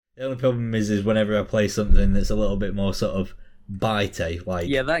The only problem is whenever I play something that's a little bit more sort of bitey, like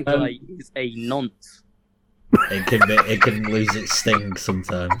Yeah, that guy is a nonce. it can lose its sting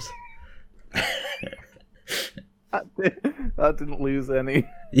sometimes. That didn't lose any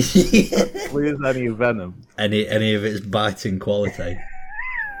venom. Any of its biting quality.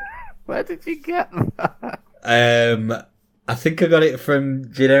 Where did you get that? I think I got it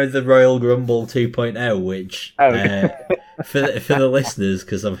from, do you know, the Royal Grumble 2.0, which for the listeners,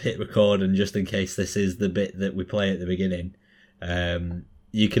 because I've hit record and just in case this is the bit that we play at the beginning,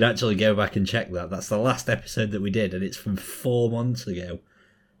 you can actually go back and check that. That's the last episode that we did, and it's from 4 months ago.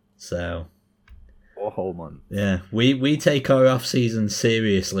 So 4 whole months. Yeah, we take our off-season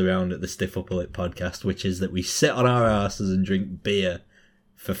seriously round at the Stiff Upper Lip podcast, which is that we sit on our asses and drink beer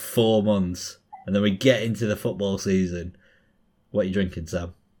for 4 months, and then we get into the football season. What are you drinking,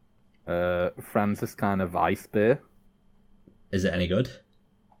 Sam? Francis kind of ice beer. Is it any good?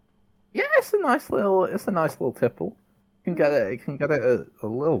 Yeah, it's a nice little tipple. You can get it a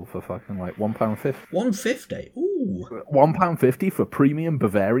little for fucking like £1.50. £1.50? Ooh. £1.50 for premium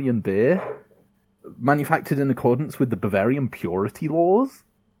Bavarian beer, manufactured in accordance with the Bavarian purity laws.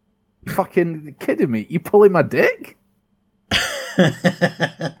 You fucking kidding me? You pulling my dick?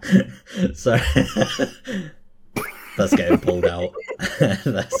 Sorry. That's getting pulled out.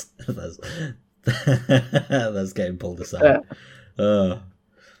 that's getting pulled aside.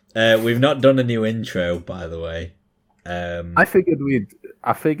 We've not done a new intro, by the way. I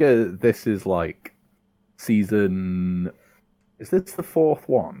figure this is like season. Is this the 4th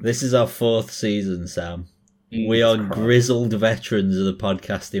one? This is our 4th season, Sam. We are grizzled veterans of the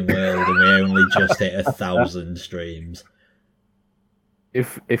podcasting world, and we only just hit 1,000 streams.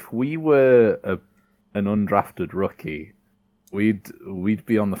 If we were an undrafted rookie, we'd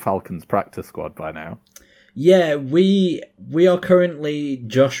be on the Falcons practice squad by now. Yeah, we are currently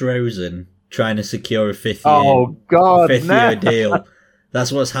Josh Rosen trying to secure a fifth year deal.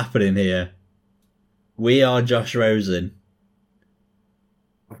 That's what's happening here. We are Josh Rosen.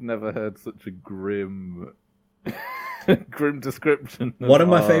 I've never heard such a grim description. One of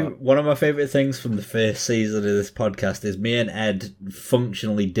my favorite things from the first season of this podcast is me and Ed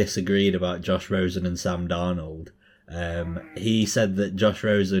functionally disagreed about Josh Rosen and Sam Darnold. He said that Josh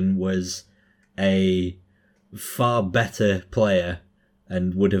Rosen was a far better player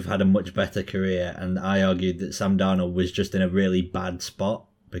and would have had a much better career, and I argued that Sam Darnold was just in a really bad spot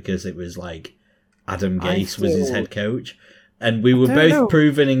because it was like Adam Gase was his head coach. And we were both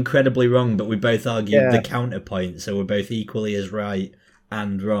proven incredibly wrong, but we both argued the counterpoint, so we're both equally as right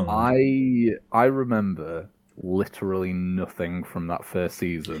and wrong. I remember literally nothing from that first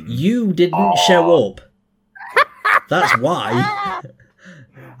season. You didn't show up. That's why.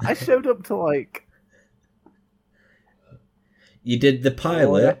 I showed up to like... You did the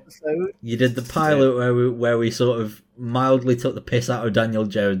pilot. You did the pilot where we sort of mildly took the piss out of Daniel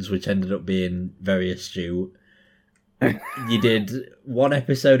Jones, which ended up being very astute. You did one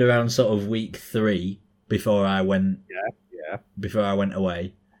episode around sort of week 3 before I went. Yeah. Before I went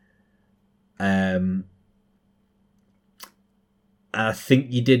away. I think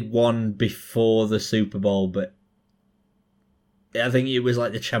you did one before the Super Bowl, but I think it was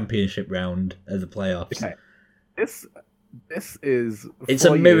like the championship round of the playoffs. Okay. This is... It's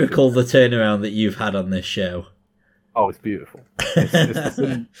a miracle the turnaround that you've had on this show. Oh, it's beautiful. It's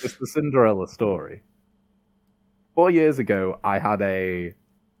the Cinderella story. 4 years ago, I had a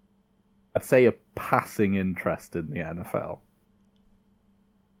passing interest in the NFL.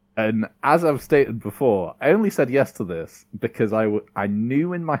 And as I've stated before, I only said yes to this because I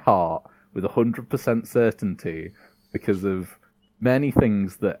knew in my heart with 100% certainty, because of many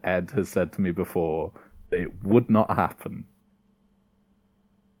things that Ed has said to me before, that it would not happen.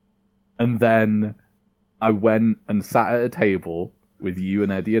 And then I went and sat at a table with you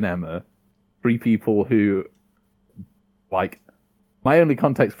and Eddie and Emma, 3 people who... Like, my only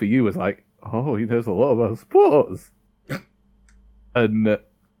context for you was like, oh, he knows a lot about sports. And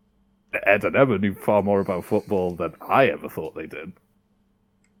Ed and Emma knew far more about football than I ever thought they did.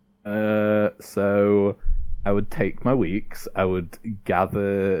 So I would take my weeks, I would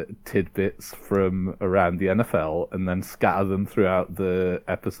gather tidbits from around the NFL, and then scatter them throughout the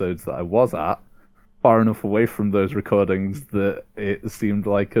episodes that I was at, far enough away from those recordings that it seemed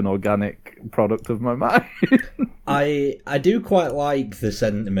like an organic product of my mind. I do quite like the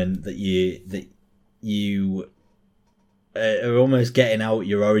sentiment that you are almost getting out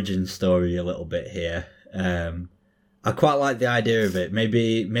your origin story a little bit here. I quite like the idea of it.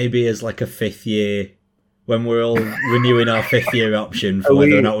 Maybe as like a 5th year when we're all renewing our 5th year option for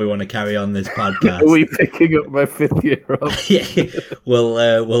whether or not we want to carry on this podcast. Are we picking up my 5th year option? Yeah,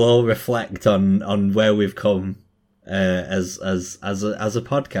 we'll all reflect on where we've come as a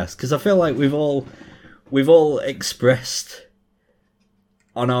podcast, because I feel like we've all expressed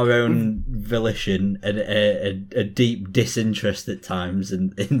on our own volition a deep disinterest at times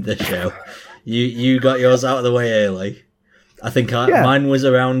in the show. You got yours out of the way early. I think mine was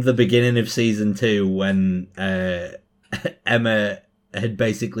around the beginning of season 2 when Emma had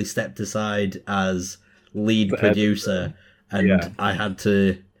basically stepped aside as lead producer, and I had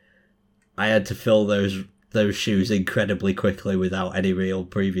to fill those shoes incredibly quickly without any real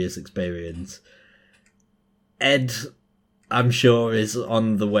previous experience. Ed, I'm sure, is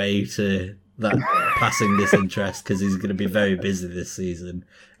on the way to that passing disinterest because he's going to be very busy this season.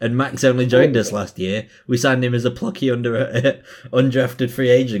 And Max only joined us last year. We signed him as a plucky undrafted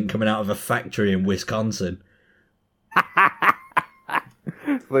free agent coming out of a factory in Wisconsin.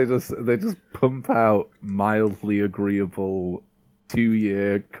 They just pump out mildly agreeable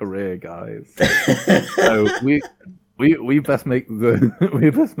 2-year career guys. So we best make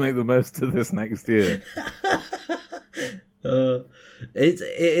the most of this next year. It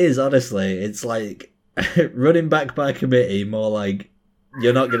is, honestly. It's like running back by committee, more like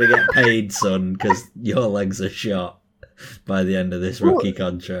you're not going to get paid, son, because your legs are shot by the end of this rookie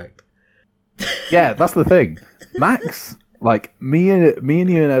contract. Yeah, that's the thing. Max, like me and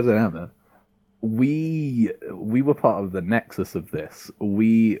you and Ed and Emma, we were part of the nexus of this.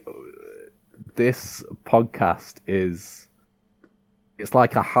 This podcast it's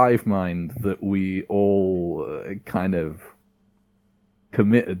like a hive mind that we all kind of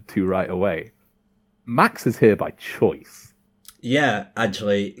committed to right away. Max is here by choice. Yeah,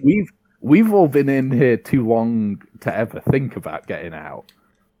 actually, we've all been in here too long to ever think about getting out.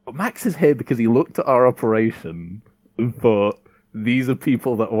 But Max is here because he looked at our operation and thought, these are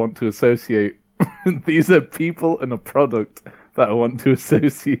people that I want to associate. These are people and a product that I want to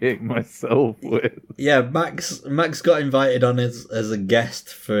associate myself with. Yeah, Max got invited on as a guest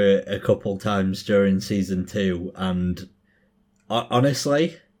for a couple times during season 2, and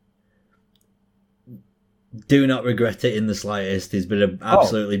honestly, do not regret it in the slightest. He's been an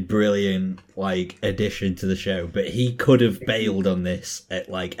absolutely brilliant addition to the show, but he could have bailed on this at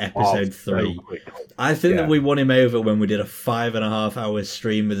episode 3. I think that we won him over when we did a 5.5 hour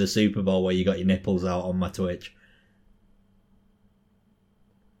stream of the Super Bowl where you got your nipples out on my Twitch.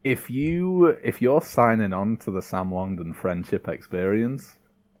 If you're signing on to the Sam Longdon friendship experience,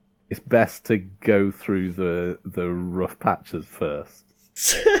 it's best to go through the rough patches first.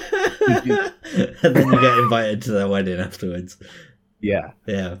 And then you get invited to their wedding afterwards. Yeah.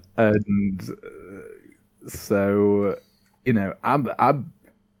 And so, I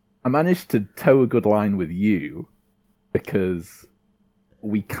managed to toe a good line with you because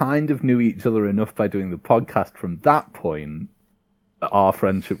we kind of knew each other enough by doing the podcast from that point that our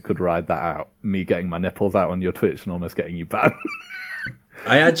friendship could ride that out. Me getting my nipples out on your Twitch and almost getting you banned.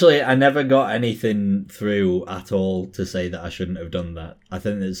 I never got anything through at all to say that I shouldn't have done that. I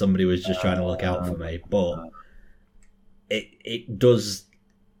think that somebody was just trying to look out for me, but it was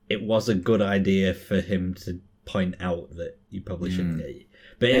a good idea for him to point out that you probably shouldn't get you.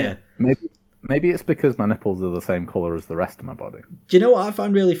 But yeah. Maybe it's because my nipples are the same colour as the rest of my body. Do you know what I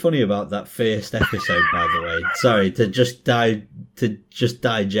find really funny about that first episode, by the way? Sorry, to just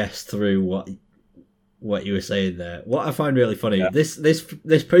digest through what you were saying there. What I find really funny, this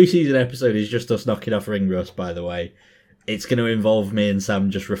pre-season episode is just us knocking off Ring Rust, by the way. It's going to involve me and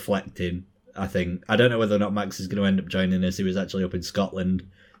Sam just reflecting, I think. I don't know whether or not Max is going to end up joining us. He was actually up in Scotland,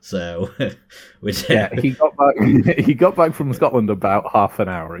 so... he got back from Scotland about half an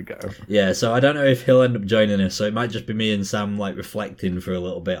hour ago. Yeah, so I don't know if he'll end up joining us, so it might just be me and Sam reflecting for a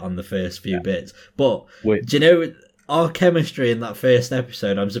little bit on the first few bits. But, do you know... Our chemistry in that first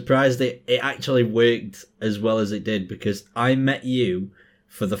episode, I'm surprised it actually worked as well as it did, because I met you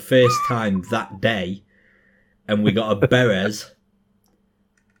for the first time that day, and we got a Beres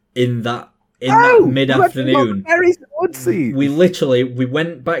in that mid-afternoon. We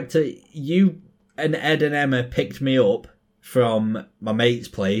went back to you, and Ed and Emma picked me up from my mate's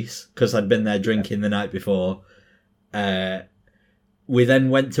place because I'd been there drinking the night before. We then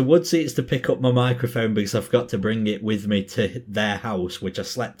went to Woodseats to pick up my microphone because I forgot to bring it with me to their house, which I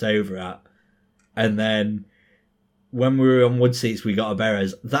slept over at. And then when we were on Woodseats, we got a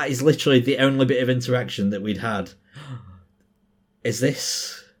Beres. That is literally the only bit of interaction that we'd had. Is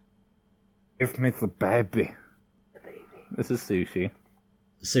this... Give me the baby. This is Sushi.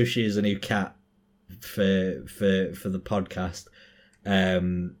 Sushi is a new cat for the podcast.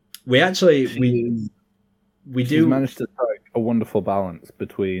 we She's do managed to strike a wonderful balance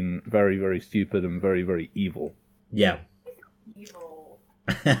between very, very stupid and very, very evil. Yeah. Evil.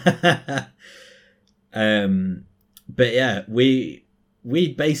 But yeah, we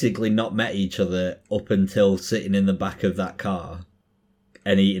basically not met each other up until sitting in the back of that car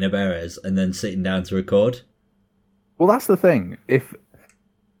and eating a Beres and then sitting down to record. Well, that's the thing.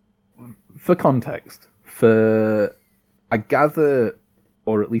 For context, I gather,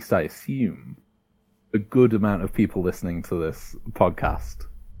 or at least I assume, a good amount of people listening to this podcast,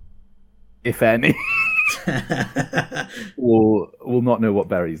 if any, will not know what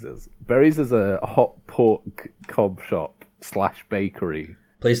Berries is. Berries is a hot pork cob shop / bakery.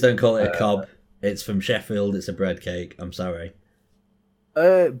 Please don't call it a cob. It's from Sheffield. It's a bread cake. I'm sorry.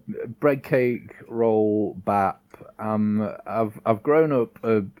 Bread cake, roll, bap. I've grown up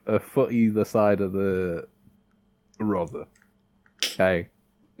a foot either side of the rother. Okay.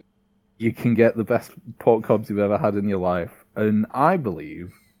 You can get the best pork cobs you've ever had in your life. And I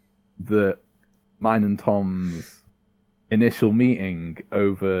believe that mine and Tom's initial meeting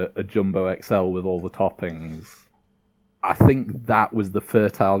over a Jumbo XL with all the toppings, I think that was the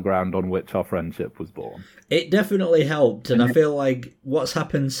fertile ground on which our friendship was born. It definitely helped, and I feel like what's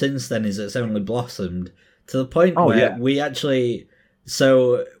happened since then is it's only blossomed to the point where we actually...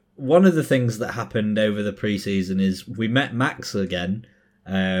 So one of the things that happened over the pre-season is we met Max again,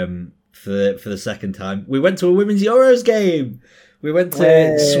 for the second time. We went to a Women's Euros game. We went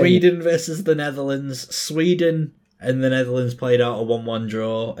to Sweden versus the Netherlands. Sweden and the Netherlands played out a 1-1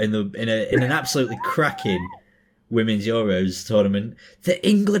 draw in an absolutely cracking Women's Euros tournament that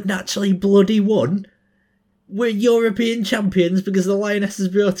England actually bloody won. We're European champions because the Lionesses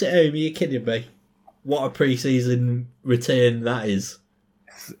brought it home. Are you kidding me? What a pre-season return that is.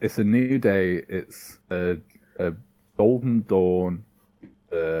 It's a new day. It's a golden dawn.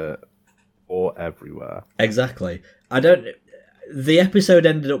 Or everywhere. Exactly. The episode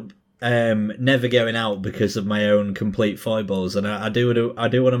ended up never going out because of my own complete foibles, and I do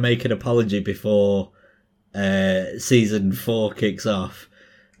want to make an apology before season 4 kicks off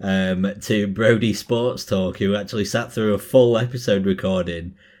to Brody Sports Talk, who actually sat through a full episode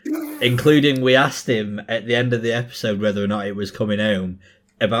recording, including we asked him at the end of the episode whether or not it was coming home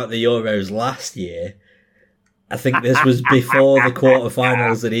about the Euros last year. I think this was before the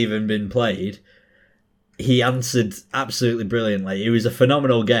quarterfinals had even been played. He answered absolutely brilliantly. He was a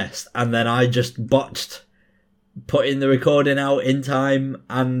phenomenal guest, and then I just botched putting the recording out in time,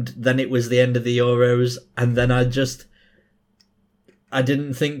 and then it was the end of the Euros, and then I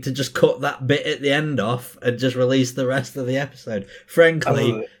didn't think to just cut that bit at the end off and just release the rest of the episode.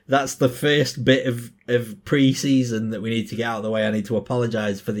 Frankly, that's the first bit of pre-season that we need to get out of the way. I need to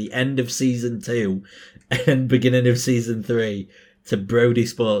apologise for the end of season 2 and beginning of season 3 to Brody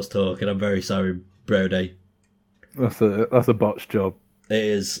Sports Talk, and I'm very sorry, Brody. That's a botch job. It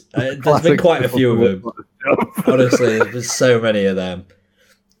is. There's been quite a few of them. Honestly, there's so many of them.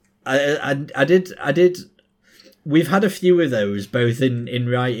 I did. We've had a few of those, both in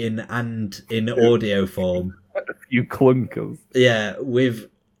writing and in audio form. A few clunkers. Yeah,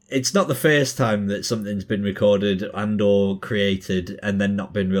 it's not the first time that something's been recorded and or created and then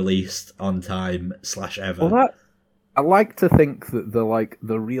not been released on time / ever. Well, I like to think that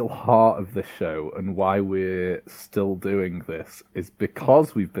the real heart of this show and why we're still doing this is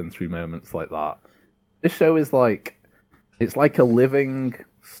because we've been through moments like that. This show is it's like a living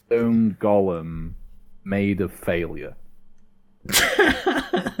stone golem made of failure.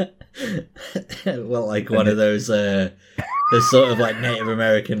 Well, like one of those there's sort of like Native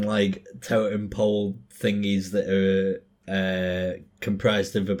American like totem pole thingies that are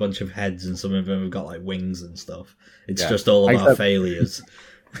comprised of a bunch of heads, and some of them have got like wings and stuff. It's just all of our failures.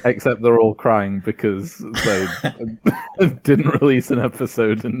 Except they're all crying because they didn't release an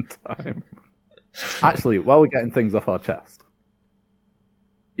episode in time. Actually, while we're getting things off our chest,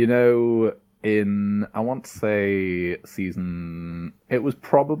 in, I want to say it was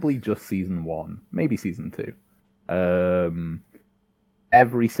probably just season 1, maybe season 2.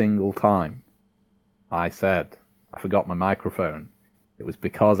 Every single time I said I forgot my microphone, it was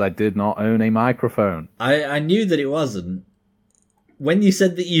because I did not own a microphone. I knew that it wasn't. When you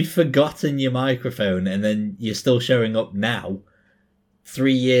said that you'd forgotten your microphone and then you're still showing up now,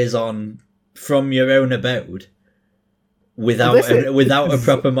 3 years on from your own abode, without a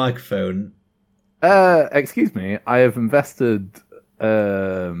proper microphone. Excuse me, I have invested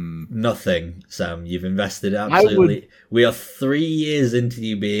nothing, Sam. You've invested absolutely. We are 3 years into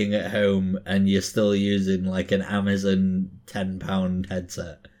you being at home and you're still using like an Amazon £10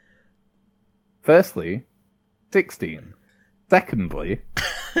 headset. Firstly, 16. Secondly,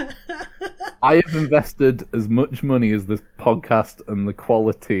 I have invested as much money as this podcast and the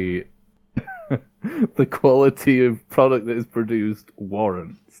quality of product that is produced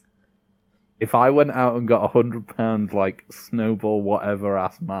warrants. If I went out and got £100 like Snowball whatever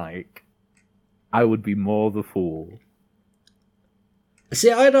ass mic, I would be more the fool.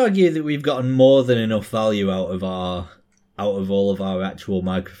 See, I'd argue that we've gotten more than enough value out of all of our actual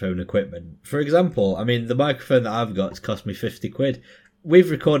microphone equipment. For example, I mean, the microphone that I've got has cost me £50.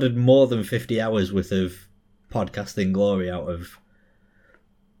 We've recorded more than 50 hours worth of podcasting glory out of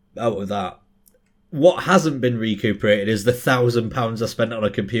that. What hasn't been recuperated is the £1,000 I spent on a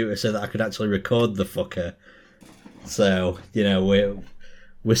computer so that I could actually record the fucker. So, you know,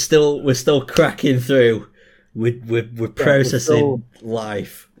 we're still cracking through. We're processing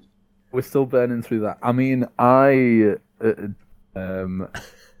life. We're still burning through that. I mean, I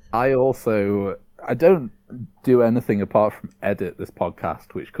don't do anything apart from edit this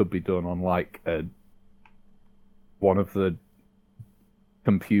podcast, which could be done on like one of the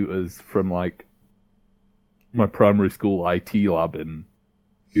computers from like my primary school IT lab in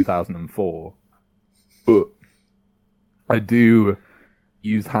 2004. But I do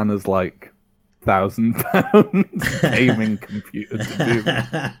use Hannah's like £1,000 gaming computer to do this,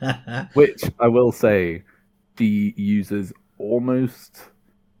 which I will say she uses almost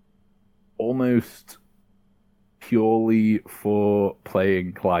purely for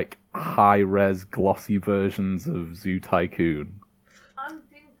playing like high-res glossy versions of Zoo Tycoon.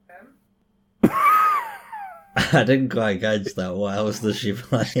 I didn't quite catch that. What else does she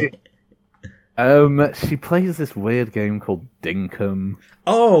play? She plays this weird game called Dinkum.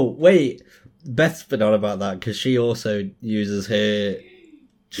 Oh, wait. Beth's been on about that because she also uses her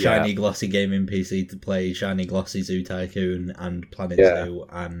shiny glossy gaming PC to play shiny glossy Zoo Tycoon and Planet Zoo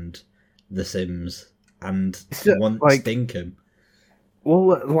and The Sims and wants like, Dinkum.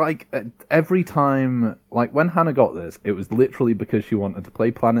 Well, like every time, like when Hannah got this, it was literally because she wanted to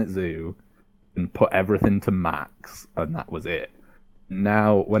play Planet Zoo and put everything to max, and that was it.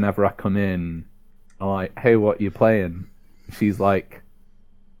 Now, whenever I come in, I'm like, "Hey, what are you playing?" She's like,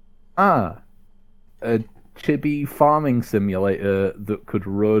 a chibi farming simulator that could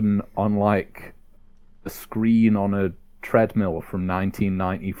run on like a screen on a treadmill from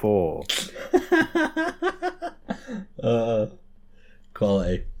 1994.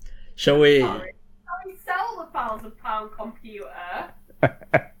 Quality. Shall we? Sorry, can we sell the £1,000 computer?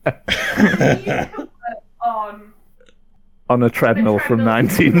 on a treadmill from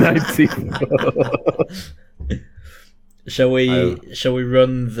 1994. Shall we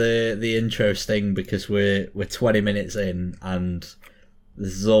run the intro sting because we're 20 minutes in and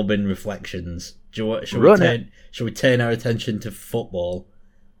this has all been reflections. Shall we turn our attention to football?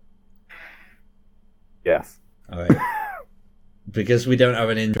 Yes. All right. Because we don't have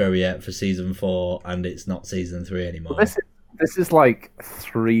an intro yet for season 4 and it's not season 3 anymore. Well, this is like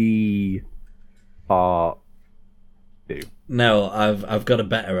 3 part 2. No, I've got a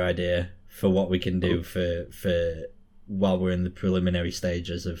better idea for what we can do for while we're in the preliminary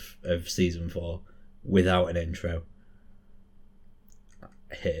stages of season 4 without an intro.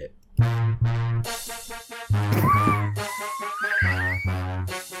 Hit it.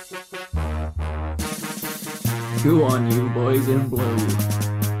 Go on, you boys in blue.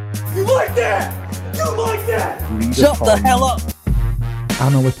 You like that? You like that? Shut the hell up!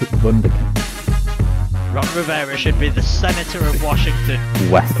 Analytic Wunderkind. Ron Rivera should be the Senator of Washington.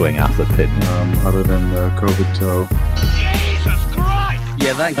 West Wing asset pit. Other than COVID toe. Jesus Christ!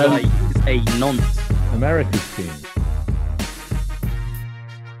 Yeah, that guy is a nonce. America's team.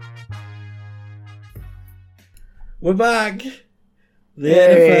 We're back! The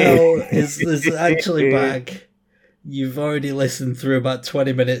NFL is actually back. You've already listened through about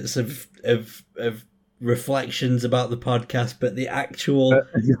 20 minutes of reflections about the podcast, but the actual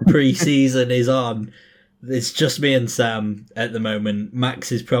pre-season is on. It's just me and Sam at the moment.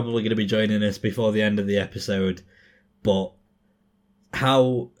 Max is probably going to be joining us before the end of the episode. But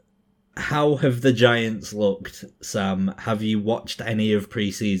how have the Giants looked, Sam? Have you watched any of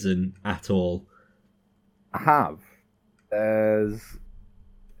pre-season at all? I have.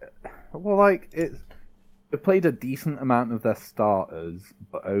 They played a decent amount of their starters,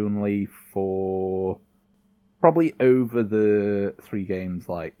 but only for probably over the 3 games,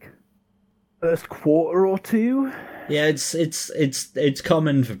 like first quarter or 2. Yeah, it's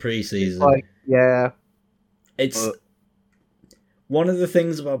common for preseason. It's one of the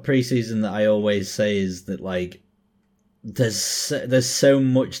things about preseason that I always say is that like there's so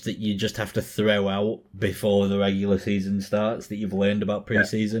much that you just have to throw out before the regular season starts that you've learned about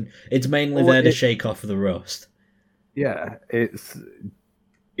preseason. It's mainly there to shake off the rust. Yeah,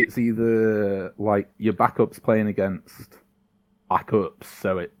 it's either like your backups playing against backups,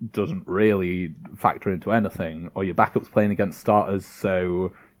 so it doesn't really factor into anything, or your backups playing against starters,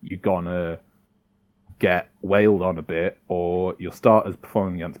 so you're gonna get wailed on a bit, or your starters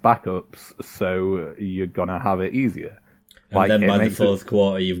performing against backups, so you're gonna have it easier. And then by the fourth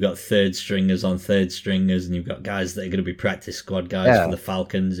quarter, you've got third stringers on third stringers, and you've got guys that are going to be practice squad guys for the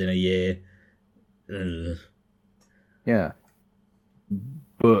Falcons in a year. Ugh. Yeah.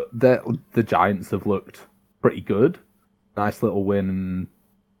 But the Giants have looked pretty good. Nice little win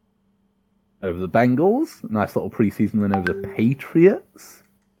over the Bengals. Nice little preseason win over the Patriots.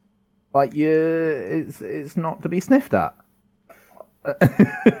 Like, it's not to be sniffed at.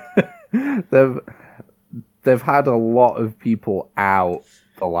 They've had a lot of people out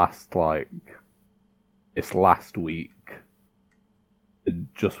this last week,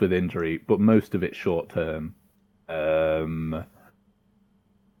 just with injury, but most of it short term.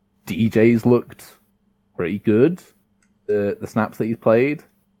 DJ's looked pretty good. The snaps that he's played,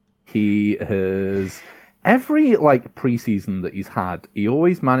 he has every preseason that he's had, he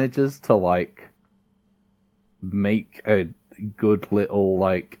always manages to make a good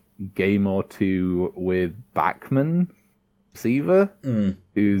little game or two with Backman, receiver,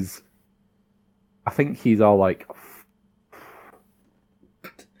 who's, I think he's our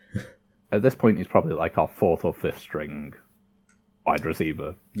at this point he's probably our fourth or fifth string wide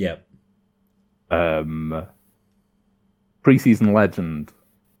receiver. Yep. Preseason legend,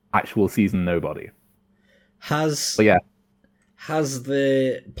 actual season nobody. Has the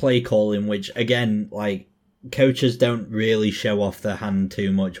play calling, which again, coaches don't really show off their hand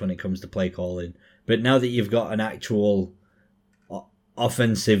too much when it comes to play calling. But now that you've got an actual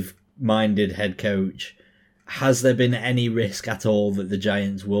offensive-minded head coach, has there been any risk at all that the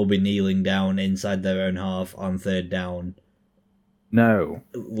Giants will be kneeling down inside their own half on third down? No.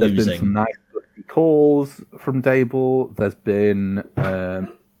 Losing. There's been some nice calls from Dable. There's been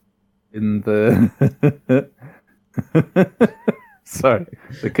in the... Sorry,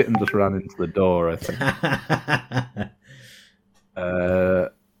 the kitten just ran into the door, I think.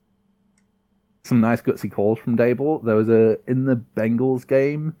 Some nice gutsy calls from Dable. There was in the Bengals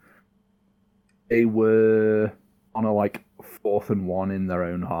game, they were on a 4th and 1 in their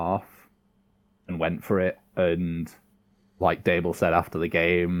own half and went for it. And Dable said after the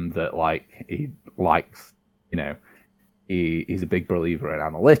game that he likes, he's a big believer in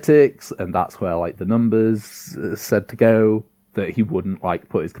analytics, and that's where the numbers said to go. That he wouldn't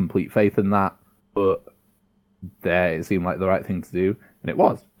put his complete faith in that, but there it seemed like the right thing to do, and it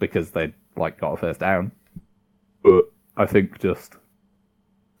was because they got a first down. But I think just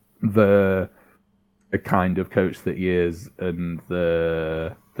the kind of coach that he is, and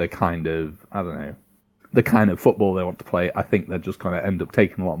the kind of the kind of football they want to play, I think they're just going to end up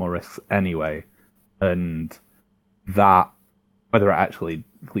taking a lot more risks anyway, and that whether it actually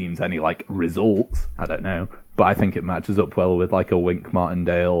gleans any results, I don't know. But I think it matches up well with a Wink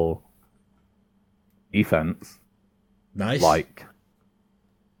Martindale defense. Nice.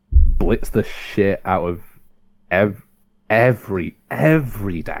 Blitz the shit out of every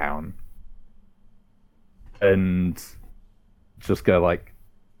down, and just go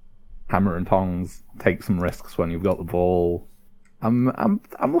hammer and tongs. Take some risks when you've got the ball. I'm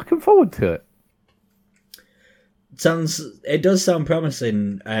looking forward to it. It does sound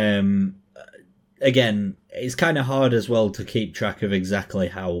promising. Again, it's kind of hard as well to keep track of exactly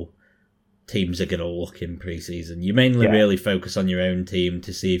how teams are going to look in preseason. You mainly really focus on your own team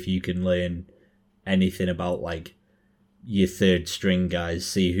to see if you can learn anything about your third string guys,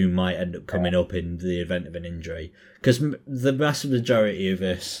 see who might end up coming up in the event of an injury. Because the vast majority of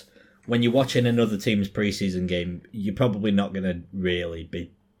this, when you're watching another team's preseason game, you're probably not going to really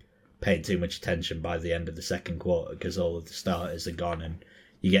be paying too much attention by the end of the second quarter because all of the starters are gone and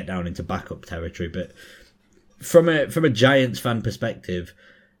you get down into backup territory. But from a Giants fan perspective,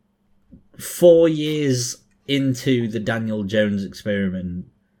 4 years into the Daniel Jones experiment,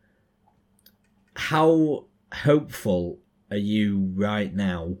 how hopeful are you right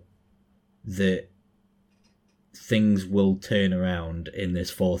now that things will turn around in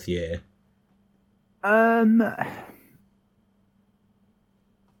this fourth year? I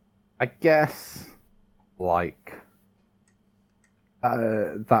guess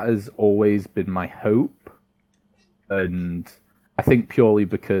that has always been my hope, and I think purely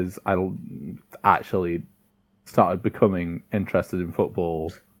because I actually started becoming interested in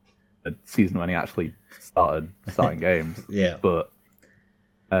football the season when he actually started starting games. Yeah, but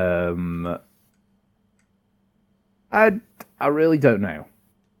I really don't know.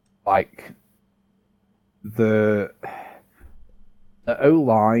 The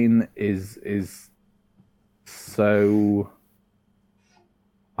O-line is so...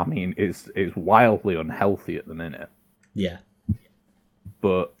 I mean, it's wildly unhealthy at the minute. Yeah.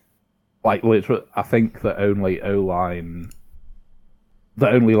 But, like, literally, I think the only linemen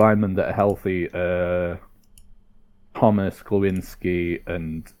that are healthy are Thomas Glowinski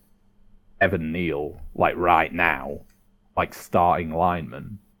and Evan Neal, like, right now, like, starting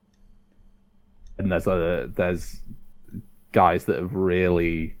linemen. And there's guys that have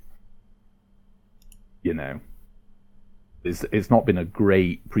really, you know, it's not been a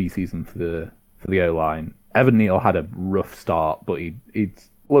great preseason for the O-line. Evan Neal had a rough start, but he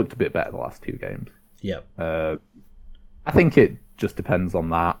looked a bit better the last 2 games. Yep. I think it just depends on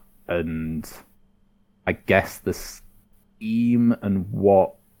that, and I guess the scheme and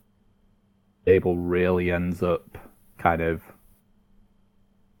what Dable really ends up kind of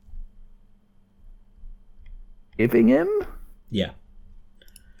giving him. Yeah.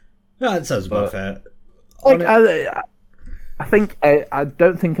 No, that sounds about fair. Like, I think I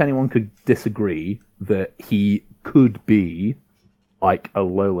don't think anyone could disagree that he could be like a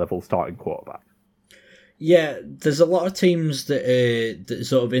low-level starting quarterback. Yeah, there's a lot of teams that are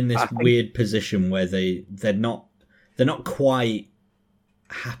sort of in this weird position where they're not quite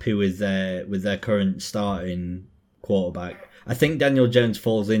happy with their current starting quarterback. I think Daniel Jones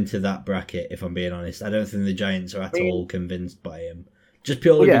falls into that bracket, if I'm being honest. I don't think the Giants are at all convinced by him. Just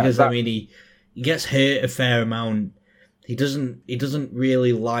purely because he gets hurt a fair amount. He doesn't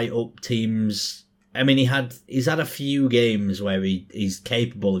really light up teams. I mean, he's had a few games where he's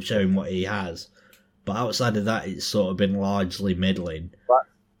capable of showing what he has, but outside of that, it's sort of been largely middling.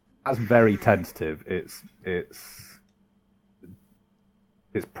 That's very tentative. It's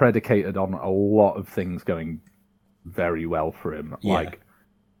predicated on a lot of things going very well for him. Yeah. Like,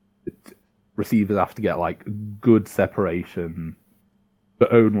 receivers have to get like good separation.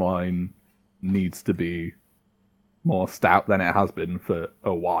 The own line needs to be more stout than it has been for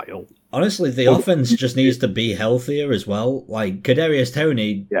a while. Honestly, the offense just needs to be healthier as well. Like, Kadarius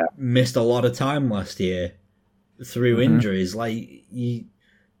Toney missed a lot of time last year through injuries. Like,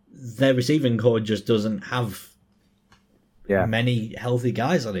 their receiving core just doesn't have many healthy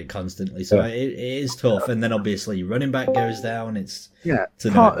guys on it constantly, so it is tough. And then obviously running back goes down. It's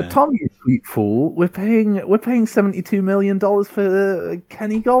Tom, you sweet fool. We're paying $72 million for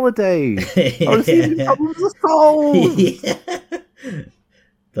Kenny Golladay. Our receiving problems are solved. Yeah.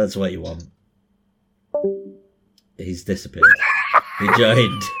 That's what you want. He's disappeared. He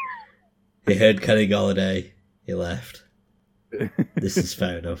joined. He heard Kenny Golladay. He left. This is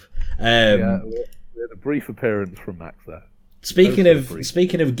fair enough. We had a brief appearance from Max there. Speaking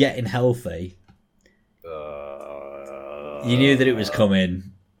of getting healthy, you knew that it was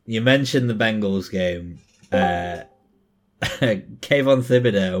coming. You mentioned the Bengals game. Kayvon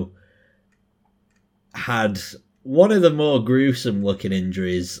Thibodeau had one of the more gruesome looking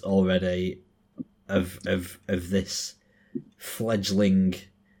injuries already of this fledgling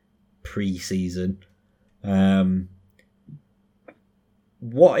preseason.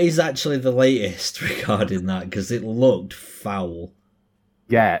 What is actually the latest regarding that? Because it looked foul.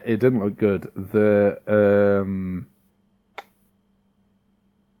 Yeah, it didn't look good.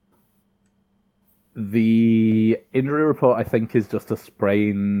 The injury report, I think, is just a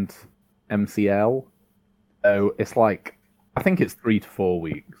sprained MCL. So it's like, I think it's 3 to 4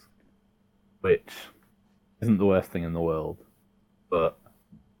 weeks, which isn't the worst thing in the world. But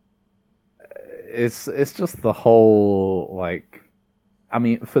it's just the whole, like, I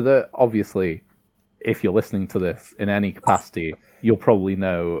mean, obviously, if you're listening to this in any capacity, you'll probably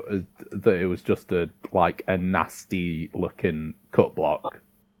know that it was just a nasty looking cut block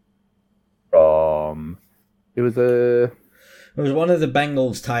from. It was one of the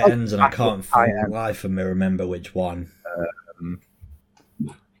Bengals tight ends, and I can't for the life of me remember which one.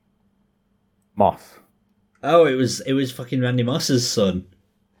 Moss. Oh, it was fucking Randy Moss's son.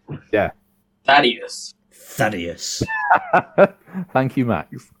 Yeah. Thaddeus. Thank you,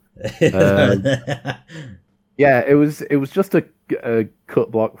 Max. Yeah, it was just a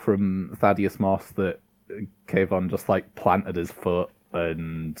cut block from Thaddeus Moss that Kayvon just like planted his foot,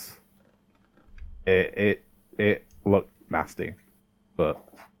 and it looked nasty. But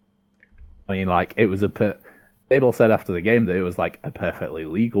I mean, like, it was Dable said after the game that it was like a perfectly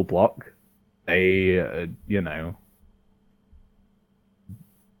legal block. They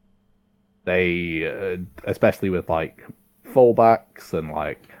especially with like fullbacks and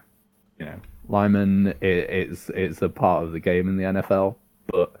like, linemen, it's a part of the game in the NFL.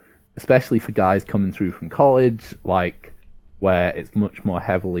 But especially for guys coming through from college, like, where it's much more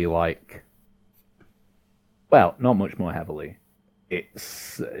heavily like, well, not much more heavily.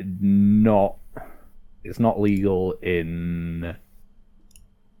 it's not legal in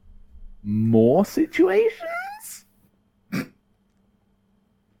more situations.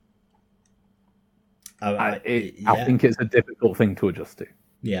 I think it's a difficult thing to adjust to.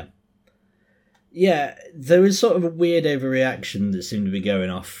 Yeah. Yeah, there was sort of a weird overreaction that seemed to be going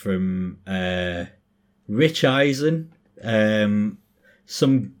off from Rich Eisen,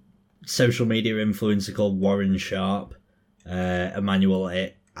 some social media influencer called Warren Sharp, Emmanuel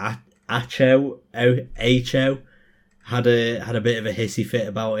Acho had a bit of a hissy fit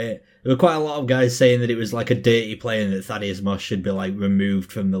about it. There were quite a lot of guys saying that it was like a dirty play and that Thaddeus Moss should be like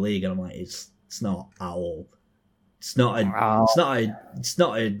removed from the league, and I'm like, it's not at all. It's not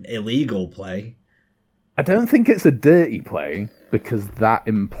an illegal play. I don't think it's a dirty play because that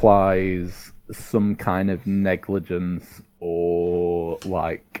implies some kind of negligence or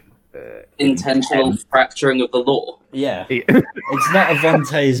like intentional fracturing of the law. Yeah, it's not a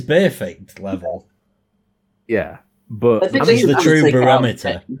Vontae's perfect level. Yeah, but I think it's the true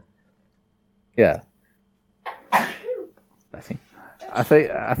barometer. Yeah, I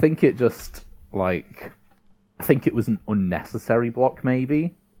think it just like I think it was an unnecessary block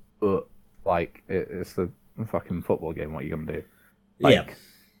maybe, but like it's a fucking football game. What are you gonna do? Like, Yeah,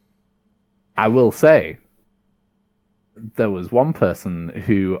 I will say there was one person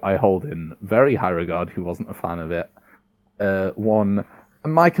who I hold in very high regard who wasn't a fan of it. One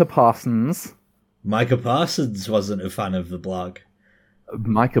Micah Parsons. Micah Parsons wasn't a fan of the blog.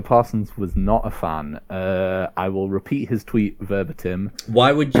 Micah Parsons was not a fan. I will repeat his tweet verbatim.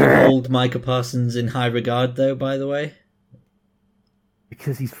 Why would you hold Micah Parsons in high regard, though, by the way?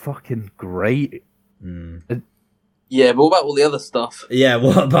 Because he's fucking great. Yeah, but what about all the other stuff? Yeah,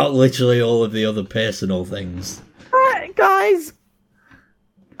 what about literally all of the other personal things? Guys,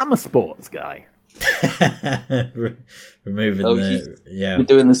 I'm a sports guy. Removing We're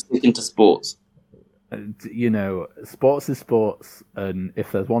doing this into sports. You know, sports is sports, and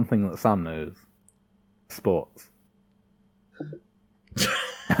if there's one thing that Sam knows, sports.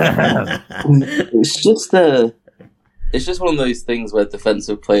 It's just one of those things where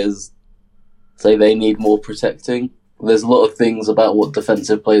defensive players say they need more protecting. There's a lot of things about what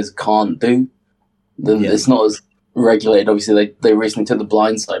defensive players can't do. Then it's not as regulated. Obviously, they recently took the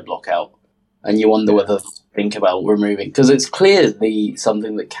blindside block out, and you wonder whether to think about removing, because it's clearly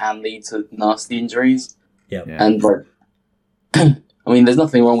something that can lead to nasty injuries. Yeah. And like, I mean, there's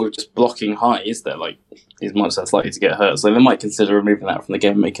nothing wrong with just blocking high, is there? Like, he's much less likely to get hurt, so they might consider removing that from the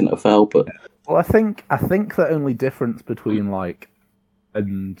game, and making it a foul. But well, I think the only difference between like,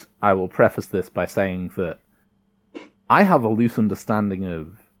 and I will preface this by saying that I have a loose understanding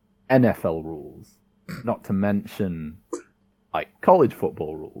of NFL rules, not to mention like college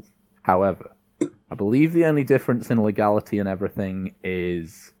football rules. However, I believe the only difference in legality and everything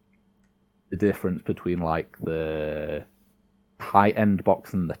is the difference between like the high end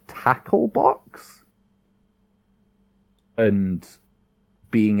box and the tackle box, and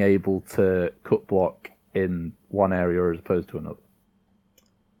being able to cut block in one area as opposed to another.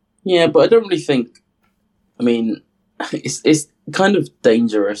 yeah, but I don't really think. I mean, it's kind of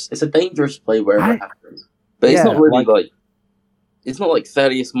dangerous. It's a dangerous play wherever it happens, but it's not really like it's not like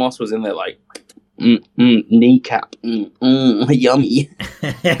Thaddeus Moss was in there like kneecap, yummy.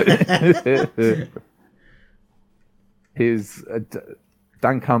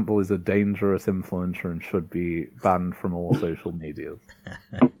 Dan Campbell is a dangerous influencer and should be banned from all social media.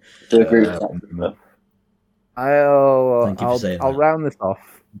 I'll round this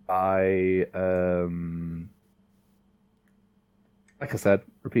off by, like I said,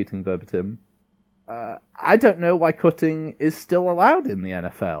 repeating verbatim. I don't know why cutting is still allowed in the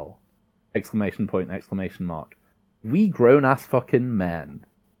NFL! Exclamation point, exclamation mark. We grown-ass fucking men.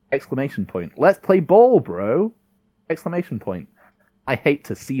 Exclamation point. Let's play ball, bro! Exclamation point. I hate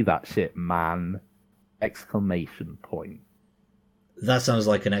to see that shit, man! Exclamation point. That sounds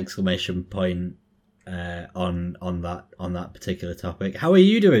like an exclamation point on that particular topic. How are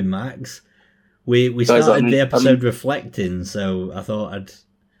you doing, Max? We started the episode reflecting, so I thought I'd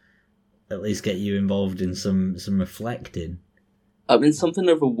at least get you involved in some reflecting. I'm in something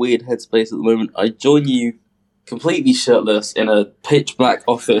of a weird headspace at the moment. I join you completely shirtless in a pitch black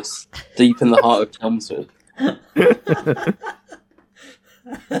office deep in the heart of Chelmsford.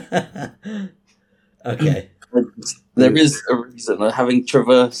 Okay. There is a reason. Having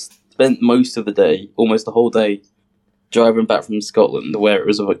spent most of the day, almost the whole day, driving back from Scotland, where it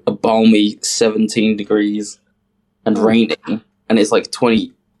was a balmy 17 degrees and raining, and it's like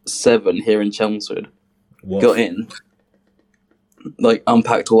 27 here in Chelmsford. What? Got in, like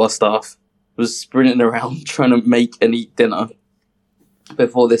unpacked all our stuff, was sprinting around trying to make and eat dinner,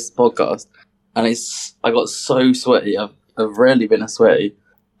 before this podcast, and I got so sweaty. I've rarely been as sweaty,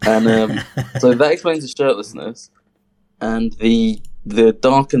 and so that explains the shirtlessness. And the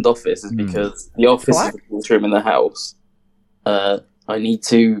darkened office is because the office is the coolest room in the house. I need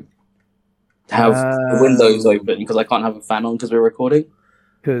to have the windows open because I can't have a fan on because we're recording.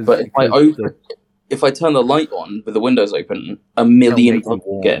 But if I turn the light on with the windows open, a million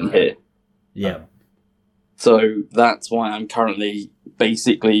people get in here. Yeah. So that's why I'm currently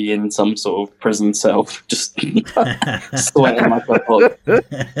basically in some sort of prison cell, just sweating myself off.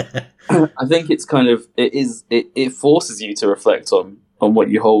 I think it's kind of it forces you to reflect on what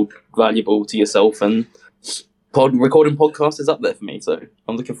you hold valuable to yourself, and recording podcasts is up there for me. So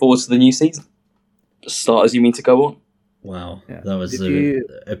I'm looking forward to the new season. Start as you mean to go on. Wow, that was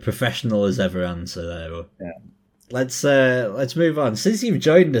a professional as ever answer there. Yeah. Let's move on. Since you've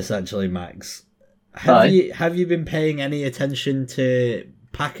joined us, actually, Max, have you been paying any attention to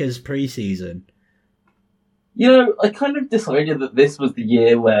Packers preseason? I kind of decided that this was the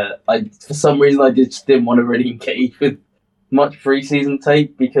year where for some reason, I just didn't want to really engage with much preseason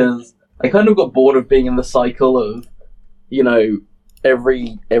tape because I kind of got bored of being in the cycle of,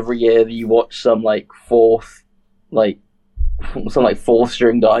 every year that you watch some fourth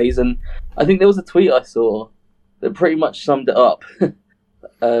string guys, and I think there was a tweet I saw that pretty much summed it up.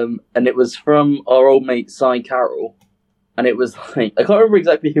 And it was from our old mate Cy Carroll, and it was I can't remember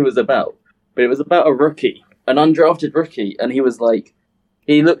exactly who it was about, but it was about a rookie, an undrafted rookie, and he was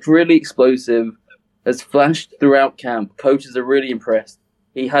he looked really explosive, has flashed throughout camp, coaches are really impressed,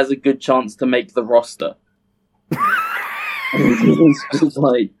 he has a good chance to make the roster. It's just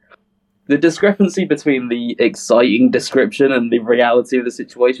the discrepancy between the exciting description and the reality of the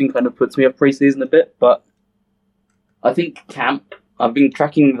situation kind of puts me off preseason a bit, but I think I've been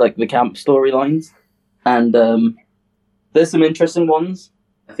tracking the camp storylines, and there's some interesting ones.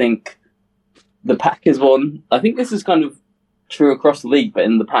 I think the Packers one, I think this is kind of true across the league, but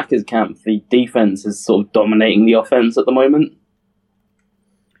in the Packers camp, the defense is sort of dominating the offense at the moment.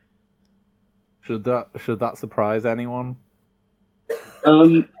 Should that surprise anyone? I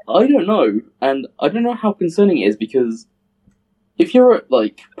don't know, and I don't know how concerning it is, because if you're at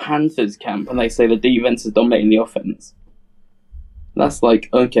Panthers camp and they say the defense is dominating the offense, that's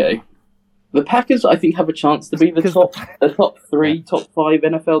okay. The Packers, I think, have a chance to be the top 3, top 5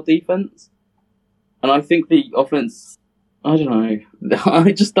 NFL defense, and I think the offense, I don't know.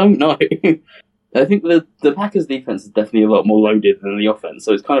 I just don't know. I think the Packers defense is definitely a lot more loaded than the offense,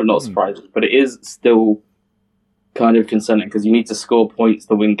 so it's kind of not surprising, but it is still kind of concerning because you need to score points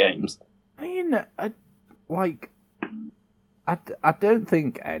to win games. I mean, I don't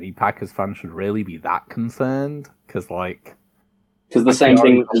think any Packers fan should really be that concerned because the same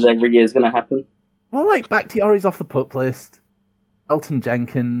thing as every year is going to happen. Well, Bakhtiari's off the PUP list. Elton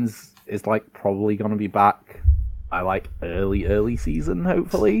Jenkins is probably going to be back by early season,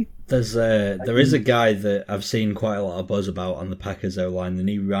 hopefully. There is a guy that I've seen quite a lot of buzz about on the Packers O-line, the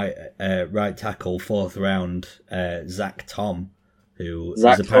new right tackle, 4th round, Zach Tom, who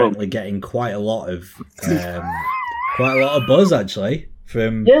is apparently getting quite a lot of buzz actually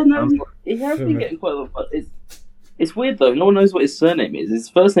from. Yeah, no, he has been getting quite a lot of buzz. It's weird though. No one knows what his surname is. His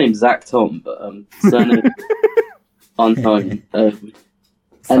first name's Zach Tom, but surname unknown.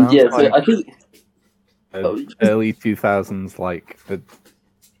 And yeah, so I think early 2000s,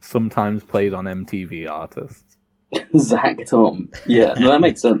 sometimes played on MTV artists. Zach Tom. Yeah, no, that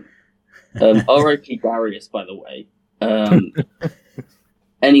makes sense. R.I.P. Darius, by the way.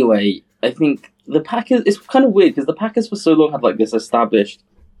 Anyway, I think the Packers, it's kind of weird because the Packers for so long had this established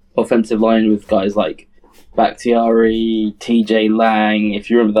offensive line with guys like Bakhtiari, TJ Lang, if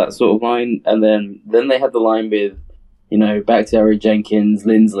you remember that sort of line, and then they had the line with Bakhtiari, Jenkins,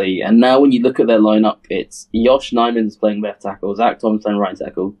 Lindsley, and now when you look at their lineup, it's Josh Nyman's playing left tackle, Zach Tom's playing right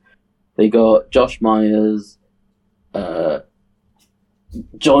tackle. They got Josh Myers, John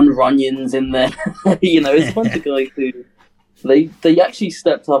Runyon's in there. It's a bunch of guys who they actually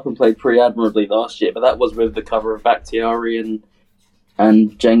stepped up and played pretty admirably last year, but that was with the cover of Bakhtiari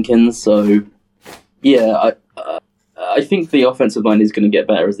and Jenkins. So yeah, I think the offensive line is going to get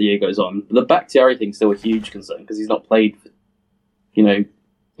better as the year goes on. The Bakhtiari thing's still a huge concern because he's not played for,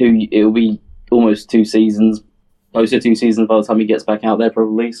 it'll be almost 2 seasons, close to 2 seasons by the time he gets back out there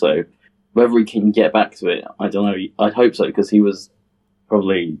probably. So whether he can get back to it, I don't know. I'd hope so because he was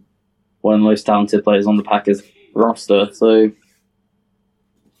probably one of the most talented players on the Packers roster. So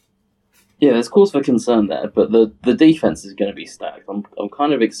yeah, there's cause for concern there, but the defense is going to be stacked. I'm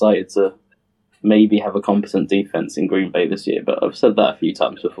kind of excited to maybe have a competent defense in Green Bay this year, but I've said that a few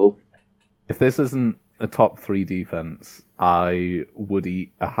times before. If this isn't a top 3 defense, I would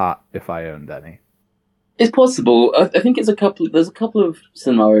eat a hat if I owned any. It's possible. I think there's a couple of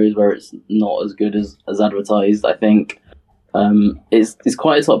scenarios where it's not as good as advertised. I think it's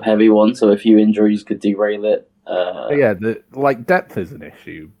quite a top heavy one, so a few injuries could derail it. Depth is an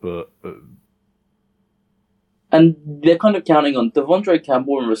issue, but and they're kind of counting on Devondre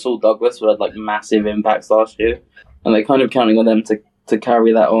Campbell and Rasul Douglas, who had like massive impacts last year, and they're kind of counting on them to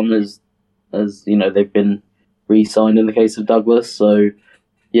carry that on as they've been re-signed in the case of Douglas. So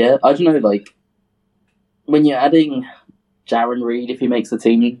yeah, I don't know, like when you're adding Jaron Reed if he makes the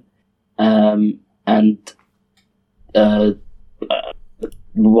team, and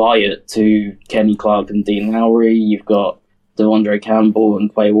Wyatt to Kenny Clark and Dean Lowry, you've got Devondre Campbell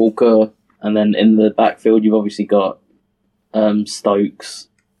and Quay Walker, and then in the backfield you've obviously got Stokes,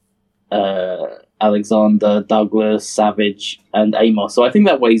 Alexander, Douglas, Savage, and Amos. So I think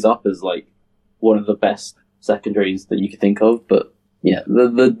that weighs up as like one of the best secondaries that you could think of. But yeah,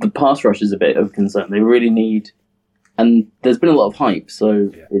 the pass rush is a bit of a concern. They really need, and there's been a lot of hype, so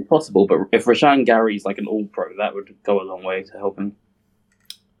it's possible. But if Rashan Gary's like an all-pro, that would go a long way to help him.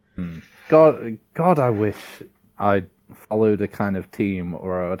 God, I wish I'd followed a kind of team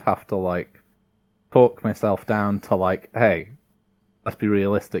where I would have to like talk myself down to like, hey, let's be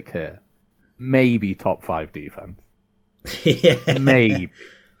realistic here. Maybe top 5 defense. Yeah. Maybe.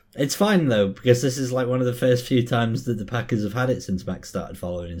 It's fine though, because this is like one of the first few times that the Packers have had it since Max started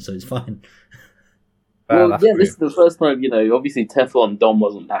following, so it's fine. Well, yeah, this is the first time, obviously Teflon Don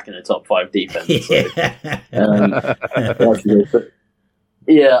wasn't back in the top 5 defense. So, but,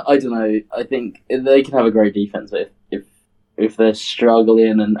 yeah, I don't know. I think they can have a great defense, but if they're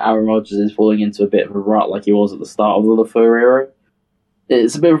struggling and Aaron Rodgers is falling into a bit of a rut like he was at the start of the LaFleur era,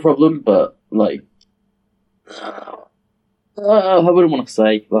 it's a bit of a problem, but like, I wouldn't want to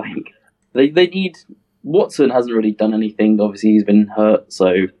say, like, they need, Watson hasn't really done anything, obviously he's been hurt,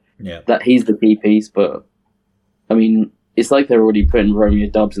 so that he's the key piece, but I mean, it's like they're already putting Romeo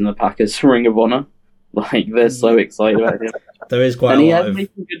Doubs in the Packers Ring of Honor. Like, they're so excited about him. There is quite and a lot he had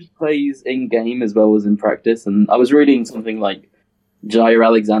making good plays in game as well as in practice, and I was reading something like Jair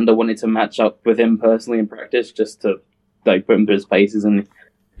Alexander wanted to match up with him personally in practice just to like put him through his paces, and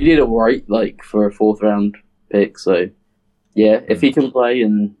he did it right, like, for a 4th round pick, so yeah, if he can play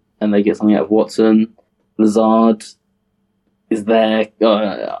and they get something out of Watson, Lazard is there,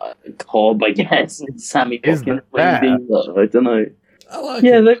 Cobb, I guess, and Sammy Watkins, maybe, I don't know.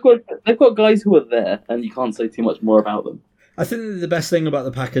 They've got guys who are there, and you can't say too much more about them. I think the best thing about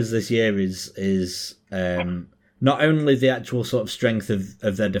the Packers this year is not only the actual sort of strength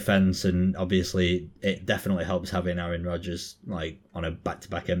of their defense, and obviously it definitely helps having Aaron Rodgers like on a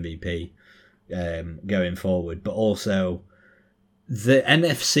back-to-back MVP going forward, but also the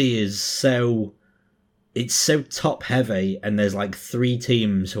NFC is so top heavy, and there's like 3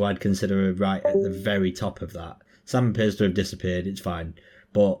 teams who I'd consider right at the very top of that. Sam appears to have disappeared, it's fine.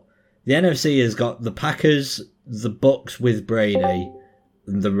 But the NFC has got the Packers, the Bucks with Brady,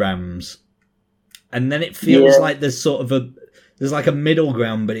 and the Rams. And then it feels like there's sort of there's like a middle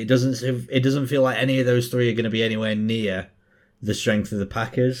ground, but it doesn't feel like any of those 3 are going to be anywhere near the strength of the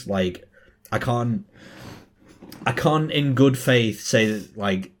Packers. Like, I can't in good faith say that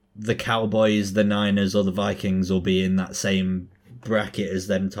like the Cowboys, the Niners, or the Vikings will be in that same bracket as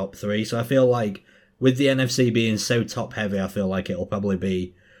them top 3. So I feel like with the NFC being so top heavy, I feel like it'll probably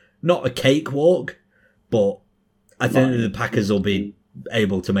be not a cakewalk, but I think that the Packers will be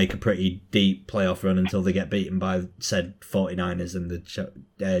able to make a pretty deep playoff run until they get beaten by said 49ers in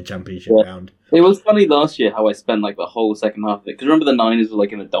the championship round. It was funny last year how I spent like the whole second half of it, because remember the Niners were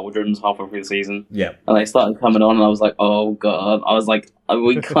like in the doldrums halfway through the season, and they started coming on, and I was like, oh god, I was like,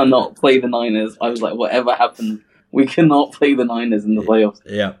 we cannot play the Niners. I was like, whatever happened, we cannot play the Niners in the playoffs.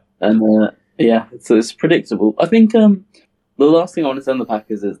 And so it's predictable. I think the last thing I want to say on the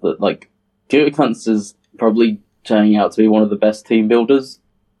Packers is that like Gutekunst is probably turning out to be one of the best team builders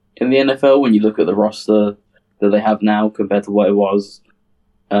in the NFL when you look at the roster that they have now compared to what it was,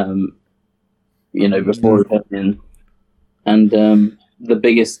 before he came in. And the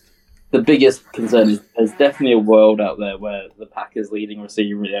biggest concern is there's definitely a world out there where the Packers' leading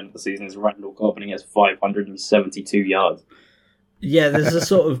receiver at the end of the season is Randall Cobb, and he has 572 yards. Yeah, there's a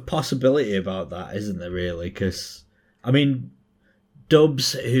sort of possibility about that, isn't there, really? Because, I mean,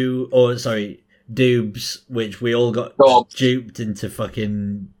 Dubs, which we all got duped into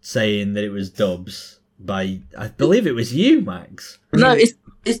fucking saying that it was Dubs by, I believe it was you, Max. No,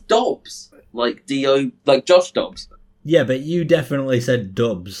 it's Dobbs. Like D-O, like Josh Dobbs. Yeah, but you definitely said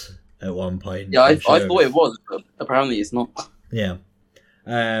Dubs at one point. Yeah, I thought it was, but apparently it's not. Yeah.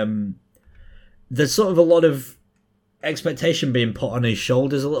 there's sort of a lot of expectation being put on his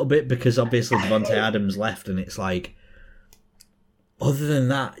shoulders a little bit because obviously Devontae Adams left, and it's like, other than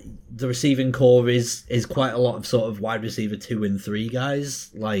that, the receiving core is quite a lot of sort of wide receiver 2 and 3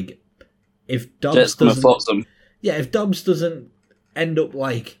 guys. Like, if Dobbs doesn't, if Dobbs doesn't end up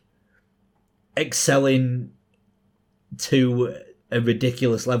like excelling to a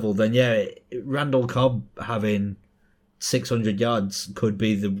ridiculous level, then Randall Cobb having 600 yards could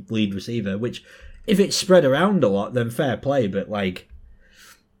be the lead receiver, which if it's spread around a lot, then fair play, but like,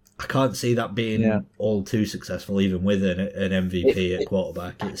 I can't see that being all too successful, even with an MVP at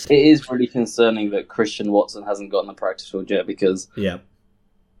quarterback. It is really concerning that Christian Watson hasn't gotten the practice field yet, because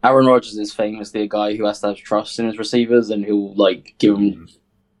Aaron Rodgers is famously a guy who has to have trust in his receivers, and who'll like give them.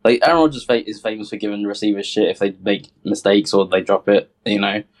 Like, Aaron Rodgers is famous for giving receivers shit if they make mistakes or they drop it, you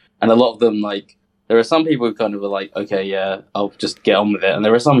know. And a lot of them, like, there are some people who kind of are like, okay, yeah, I'll just get on with it, and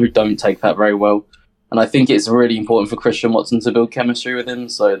there are some who don't take that very well. And I think it's really important for Christian Watson to build chemistry with him,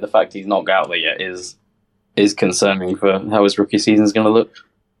 so the fact he's not out there yet is concerning for how his rookie season is going to look.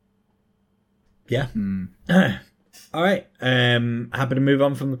 Yeah. All right. Happy to move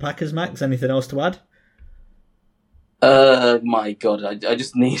on from the Packers, Max. Anything else to add? My God, I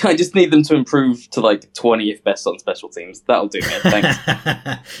just need them to improve to like 20th best on special teams. That'll do, man. Thanks.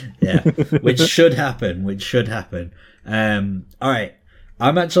 Yeah, which should happen. All right.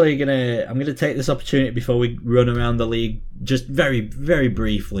 I'm gonna take this opportunity before we run around the league, just very, very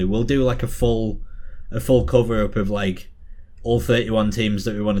briefly. We'll do like a full cover up of like all 31 teams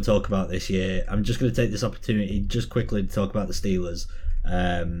that we want to talk about this year. I'm just gonna take this opportunity just quickly to talk about the Steelers,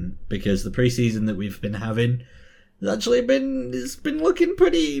 because the preseason that we've been having has actually been looking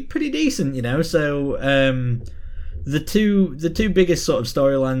pretty decent, you know. So the two biggest sort of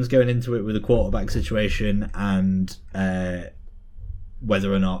storylines going into it were the quarterback situation and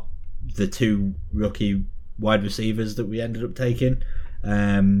whether or not the 2 rookie wide receivers that we ended up taking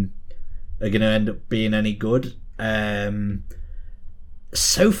are going to end up being any good.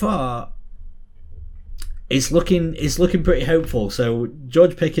 So far, it's looking pretty hopeful. So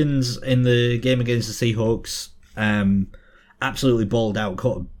George Pickens in the game against the Seahawks absolutely balled out,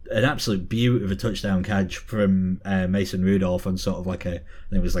 caught an absolute beaut of a touchdown catch from Mason Rudolph on sort of like I think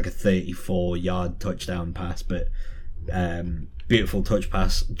it was like a 34-yard touchdown pass, but beautiful touch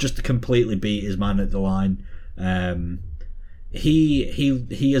pass just to completely beat his man at the line.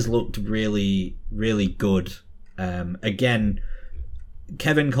 He has looked really, really good. Again,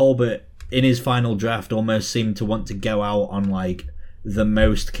 Kevin Colbert in his final draft almost seemed to want to go out on like the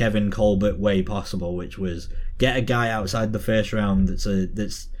most Kevin Colbert way possible, which was get a guy outside the first round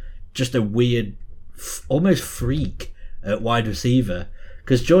that's just a weird, almost freak at wide receiver.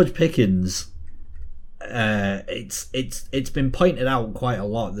 Because George Pickens, it's been pointed out quite a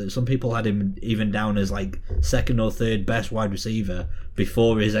lot that some people had him even down as like second or third best wide receiver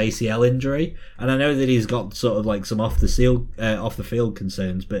before his ACL injury. And I know that he's got sort of like some off the field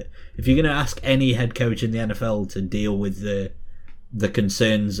concerns, but if you're going to ask any head coach in the NFL to deal with the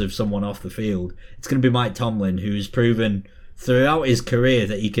concerns of someone off the field, it's going to be Mike Tomlin, who's proven throughout his career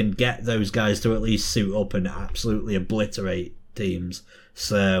that he can get those guys to at least suit up and absolutely obliterate teams.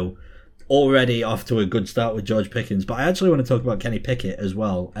 So already off to a good start with George Pickens. But I actually want to talk about Kenny Pickett as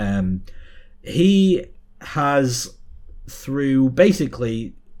well. He has through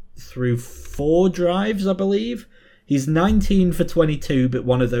 4 drives, I believe, he's 19 for 22, but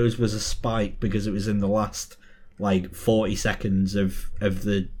one of those was a spike because it was in the last like 40 seconds of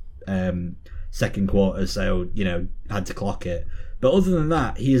the second quarter, so you know, had to clock it. But other than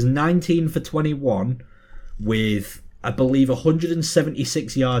that, he is 19 for 21 with, I believe,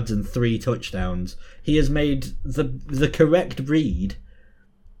 176 yards and 3 touchdowns. He has made the correct read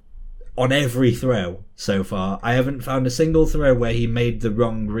on every throw so far. I haven't found a single throw where he made the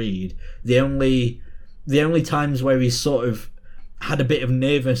wrong read. The only times where he's sort of had a bit of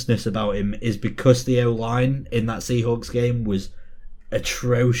nervousness about him is because the O-line in that Seahawks game was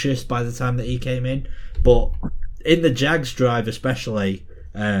atrocious by the time that he came in. But in the Jags drive especially,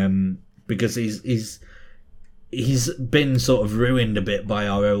 because he's been sort of ruined a bit by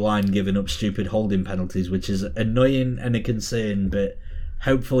our O-line giving up stupid holding penalties, which is annoying and a concern, but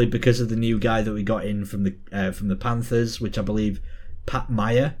hopefully because of the new guy that we got in from the Panthers, which I believe Pat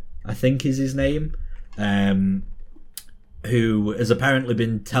Meyer, I think is his name, who has apparently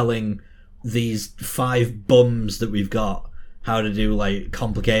been telling these 5 bums that we've got how to do like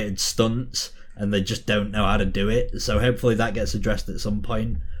complicated stunts, and they just don't know how to do it. So hopefully that gets addressed at some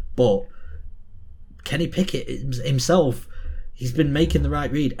point. But Kenny Pickett himself, he's been making the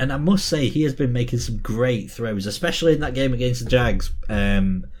right read, and I must say he has been making some great throws, especially in that game against the Jags,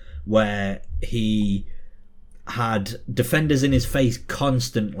 where he had defenders in his face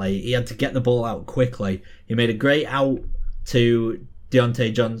constantly. He had to get the ball out quickly. He made a great out to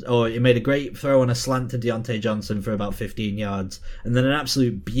Deontay Johnson, or he made a great throw on a slant to Deontay Johnson for about 15 yards, and then an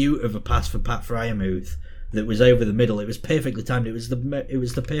absolute beaut of a pass for Pat Freiermuth that was over the middle. It was perfectly timed. It was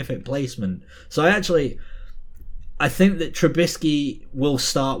the perfect placement. So I think that Trubisky will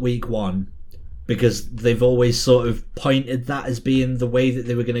start week 1 because they've always sort of pointed that as being the way that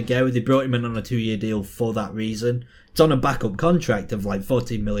they were going to go. They brought him in on a 2-year deal for that reason. It's on a backup contract of like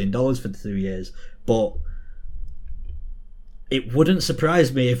 $14 million for 2 years, but it wouldn't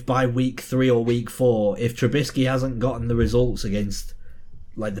surprise me if by week 3 or week 4, if Trubisky hasn't gotten the results against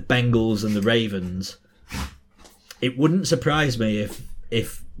like the Bengals and the Ravens, it wouldn't surprise me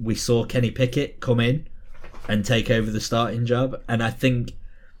if we saw Kenny Pickett come in and take over the starting job. And I think,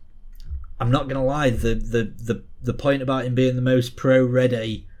 I'm not going to lie, the point about him being the most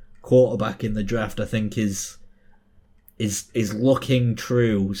pro-ready quarterback in the draft, I think is looking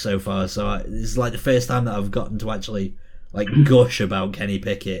true so far. So it's like the first time that I've gotten to actually like gush about Kenny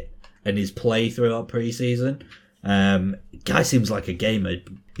Pickett and his play throughout preseason. Guy seems like a gamer.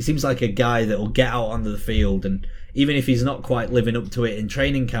 He seems like a guy that will get out onto the field, and even if he's not quite living up to it in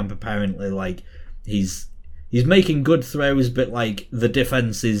training camp, apparently, like he's making good throws, but like the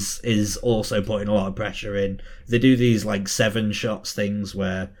defense is also putting a lot of pressure in. They do these like 7 shots things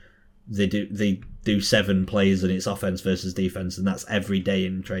where they do 7 plays and it's offense versus defense, and that's every day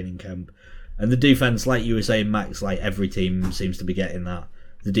in training camp. And the defense, like you were saying, Max, like every team seems to be getting that.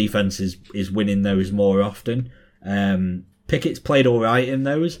 The defense is winning those more often. Pickett's played all right in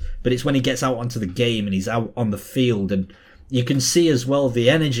those, but it's when he gets out onto the game and he's out on the field, and you can see as well the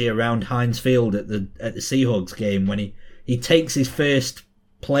energy around Heinz Field at the Seahawks game when he takes his first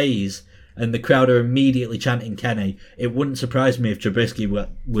plays and the crowd are immediately chanting Kenny. It wouldn't surprise me if Trubisky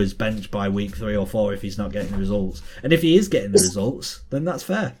was benched by week 3 or 4 if he's not getting the results. And if he is getting the results, then that's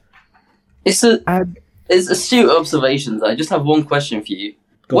fair. It's astute observations. I just have one question for you.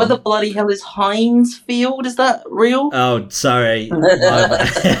 Where the bloody hell is Heinz Field? Is that real? Oh, sorry.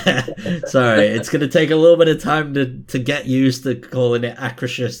 Sorry, it's going to take a little bit of time to get used to calling it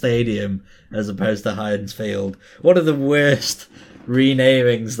Acrisure Stadium as opposed to Heinz Field. One of the worst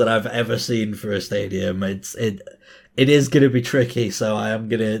renamings that I've ever seen for a stadium. It is going to be tricky, so I'm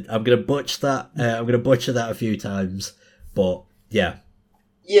gonna butcher that. I'm gonna butcher that a few times, but yeah.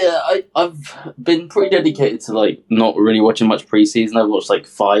 Yeah, I've been pretty dedicated to like not really watching much preseason. I've watched like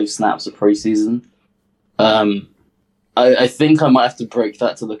 5 snaps of preseason. I think I might have to break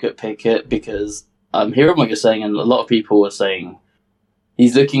that to look at Pickett because I'm hearing what you're saying, and a lot of people are saying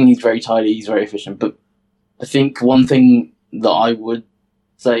he's very tidy, he's very efficient. But I think one thing that I would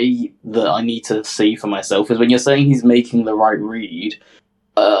say that I need to see for myself is when you're saying he's making the right read.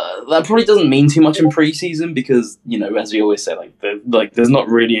 That probably doesn't mean too much in preseason because, you know, as we always say, there's not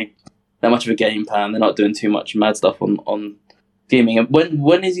really that much of a game plan. They're not doing too much mad stuff on gaming. And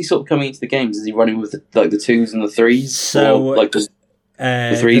when is he sort of coming into the games? Is he running with the 2s and the 3s? So or, like the 3s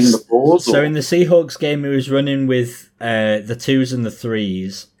and the 4s? So in the Seahawks game, he was running with the 2s and the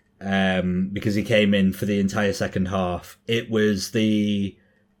 3s because he came in for the entire second half. It was the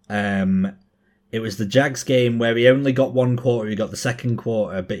Jags game where he only got 1 quarter, he got the second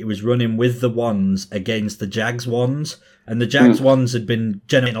quarter, but he was running with the 1s against the Jags 1s, and the Jags 1s had been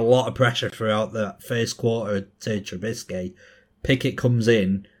generating a lot of pressure throughout the first quarter to Trubisky. Pickett comes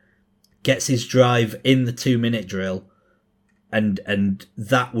in, gets his drive in the 2-minute drill, and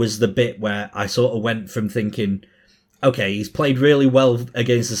that was the bit where I sort of went from thinking, okay, he's played really well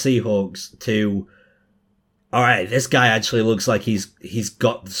against the Seahawks to, all right, this guy actually looks like he's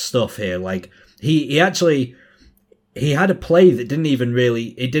got the stuff here. Like, He had a play that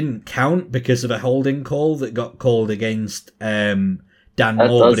didn't count because of a holding call that got called against Dan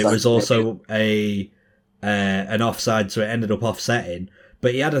Moore, but it was also an offside, so it ended up offsetting.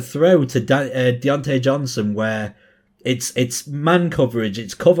 But he had a throw to Deontay Johnson where it's man coverage,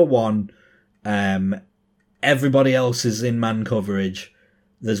 it's cover 1, everybody else is in man coverage.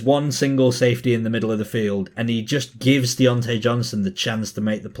 There's 1 single safety in the middle of the field, and he just gives Deontay Johnson the chance to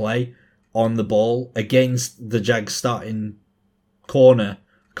make the play on the ball against the Jags starting corner.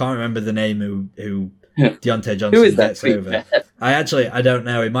 Can't remember the name who Deontay Johnson gets over. I don't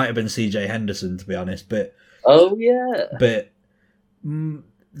know. It might have been CJ Henderson, to be honest. But oh yeah. But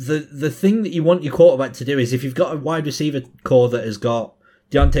the thing that you want your quarterback to do is if you've got a wide receiver core that has got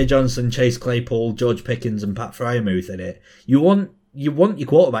Deontay Johnson, Chase Claypool, George Pickens, and Pat Freiermuth in it, you want your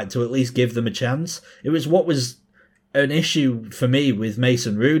quarterback to at least give them a chance. It was what was an issue for me with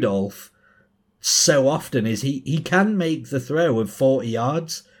Mason Rudolph so often is he can make the throw of 40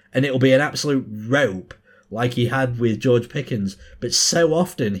 yards and it'll be an absolute rope like he had with George Pickens. But so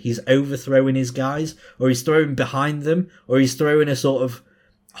often he's overthrowing his guys, or he's throwing behind them, or he's throwing a sort of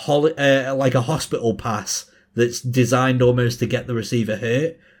like a hospital pass that's designed almost to get the receiver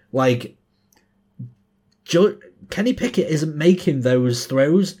hurt. Like, Kenny Pickett isn't making those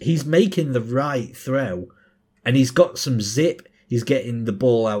throws. He's making the right throw, and he's got some zip. He's getting the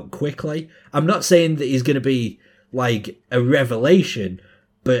ball out quickly. I'm not saying that he's going to be like a revelation,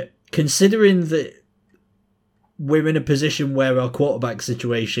 but considering that we're in a position where our quarterback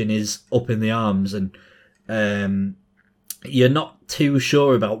situation is up in the arms, and you're not too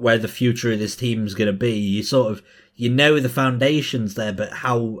sure about where the future of this team is going to be. You sort of, you know, the foundation's there, but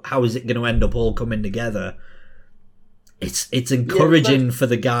how is it going to end up all coming together? It's encouraging for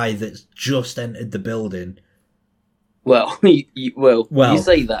the guy that's just entered the building. Well, you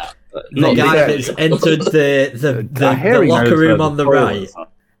say that. The guy that's entered the locker room on the right.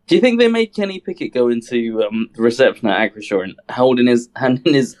 Do you think they made Kenny Pickett go into the reception at Acrisure and holding his hand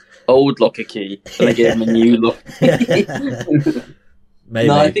in his old locker key, and they gave him a new locker key? Maybe.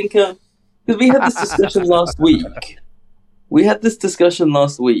 No, I think because we had this discussion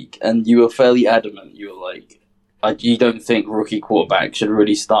last week. And you were fairly adamant. You were like, you don't think rookie quarterbacks should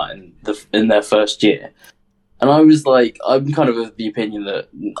really start in their first year. And I was like, I'm kind of the opinion that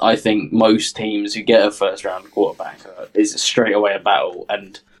I think most teams who get a first round quarterback is straight away a battle,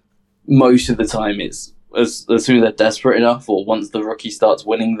 and most of the time it's as soon as they're desperate enough, or once the rookie starts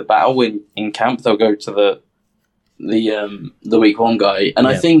winning the battle in camp, they'll go to the week one guy, and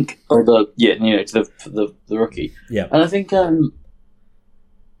I think, or to the rookie, yeah. And I think,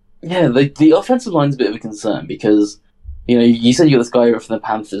 the offensive line's a bit of a concern because, you know, you said you got this guy from the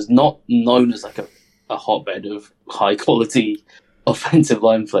Panthers, not known as like a hotbed of high quality offensive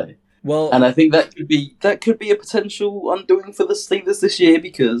line play. Well, and I think that could be a potential undoing for the Steelers this year,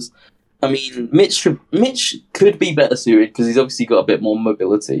 because I mean, Mitch could be better suited because he's obviously got a bit more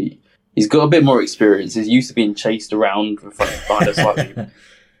mobility. He's got a bit more experience. He's used to being chased around behind a slightly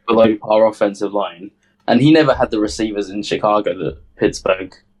below par offensive line, and he never had the receivers in Chicago that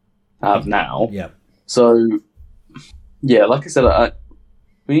Pittsburgh have now. Yeah. So, yeah, like I said,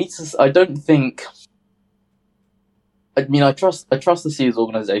 we need to. I don't think. I mean, I trust the Steelers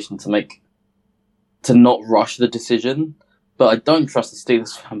organization to not rush the decision, but I don't trust the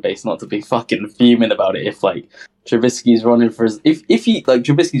Steelers fan base not to be fucking fuming about it if like Trubisky's running for his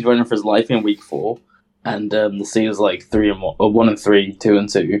Trubisky's running for his life in week 4, and the Steelers like 3-1 or 1-3,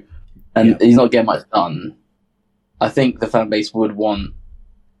 2-2, and he's not getting much done. I think the fan base would want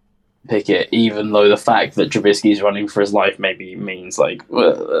Pickett, even though the fact that Trubisky's running for his life maybe means like.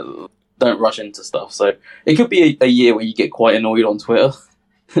 Don't rush into stuff. So it could be a year where you get quite annoyed on Twitter.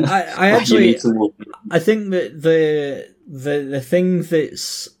 I actually, I think that the thing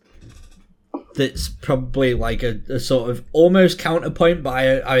that's probably like a sort of almost counterpoint, but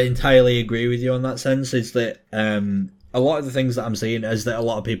I entirely agree with you on that sense, is that a lot of the things that I'm seeing is that a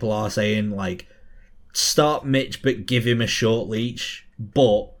lot of people are saying like, start Mitch but give him a short leash,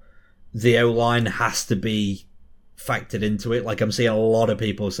 but the O-line has to be factored into it. Like, I'm seeing a lot of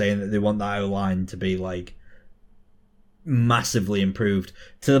people saying that they want that O-line to be like massively improved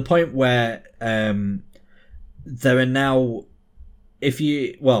to the point where there are now,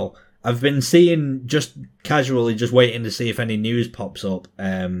 I've been seeing, just casually just waiting to see if any news pops up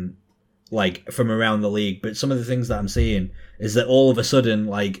like from around the league, but some of the things that I'm seeing is that all of a sudden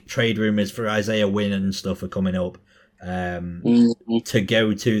like trade rumors for Isaiah Wynn and stuff are coming up to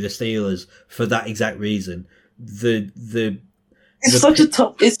go to the Steelers for that exact reason. It's such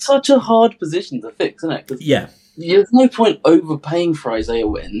a hard position to fix, isn't it? Yeah. There's no point overpaying for Isaiah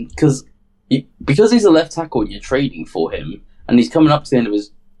Wynn because he's a left tackle and you're trading for him, and he's coming up to the end of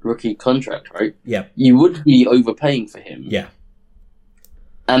his rookie contract, right? Yeah. You would be overpaying for him. Yeah.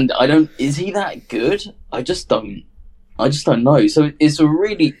 And is he that good? I just don't know. So it's a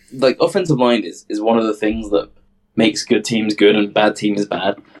really, like, offensive line is one of the things that makes good teams good and bad teams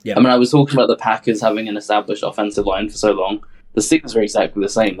bad. Yeah. I mean, I was talking about the Packers having an established offensive line for so long. The Steelers are exactly the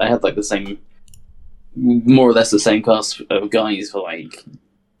same. They had like the same, more or less the same cast of guys for like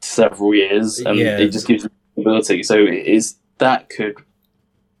several years, and it just gives them ability. So that could,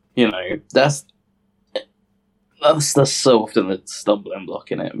 you know, that's so often the stumbling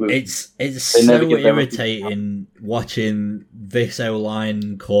block in it. It's so irritating watching this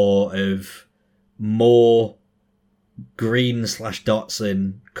O-line core of Moore, Green /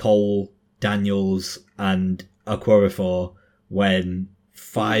 Dotson, Cole, Daniels, and Okorafor, when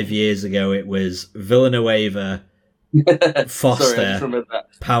 5 years ago it was Villanueva, Foster,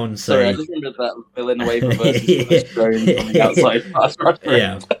 Pouncey. Sorry, I just remembered that Villanueva versus Jones on the outside pass rusher.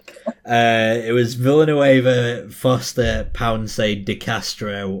 Yeah. It was Villanueva, Foster, Pouncey, De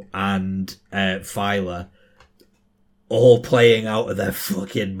Castro, and Filer all playing out of their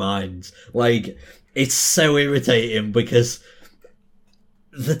fucking minds. Like, it's so irritating because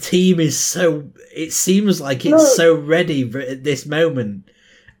the team is so... It seems like it's so ready at this moment,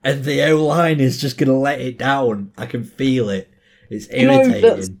 and the O-line is just going to let it down. I can feel it. It's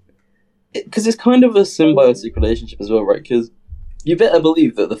irritating. Because it's kind of a symbiotic relationship as well, right? Because you better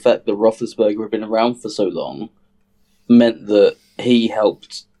believe that the fact that Roethlisberger had been around for so long meant that he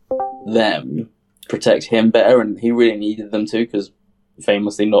helped them protect him better, and he really needed them too, because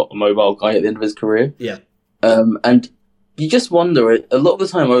famously not a mobile guy at the end of his career. Yeah. And you just wonder, a lot of the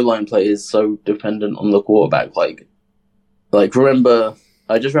time O-line play is so dependent on the quarterback. Like I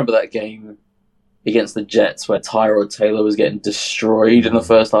just remember that game against the Jets where Tyrod Taylor was getting destroyed in the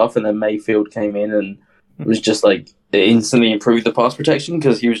first half, and then Mayfield came in and was just like, it instantly improved the pass protection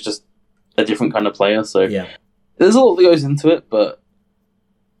because he was just a different kind of player. So yeah, there's a lot that goes into it, but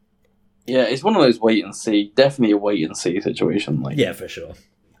yeah, it's one of those wait and see, definitely a wait and see situation. Like, yeah, for sure.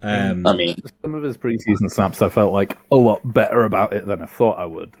 I mean, some of his preseason snaps, I felt like a lot better about it than I thought I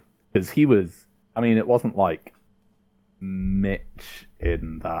would, because he was. I mean, it wasn't like Mitch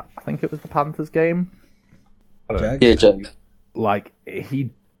in that. I think it was the Panthers game. Yeah, Jack. Like, he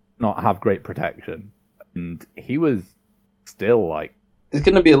did not have great protection, and he was still like. There's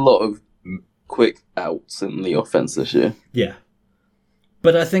going to be a lot of quick outs in the offense this year. Yeah,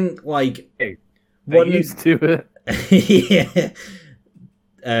 but I think like what used to yeah. it.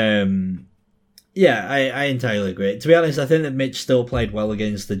 Yeah, I entirely agree. To be honest, I think that Mitch still played well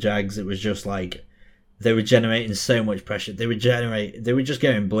against the Jags. It was just like they were generating so much pressure. They were just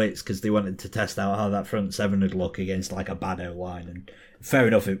going blitz because they wanted to test out how that front seven would look against like a bad O-line, and fair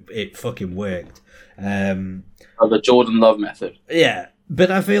enough, it fucking worked. The Jordan Love method. Yeah,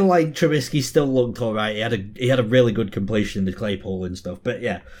 but I feel like Trubisky still looked all right. He had a really good completion to Claypool and stuff. But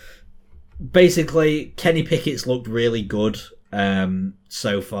yeah, basically Kenny Pickett's looked really good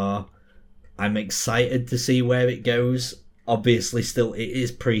so far. I'm excited to see where it goes. Obviously, still it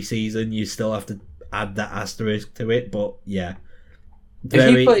is preseason. You still have to add that asterisk to it. But yeah,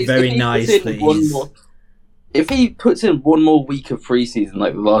 very nice that he's. If he puts in one more week of preseason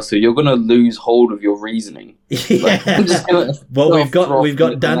like the last two, you're going to lose hold of your reasoning. Yeah. Like, well, we've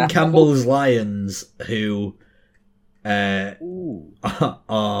got Dan Campbell's Lions, who are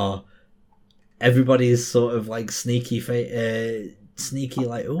everybody's sort of like sneaky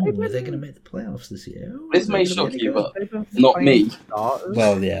like, oh, are they going to make the playoffs this year? Oh, this may shock you, but not me.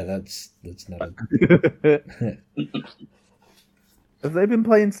 Well, yeah, that's not. Have they been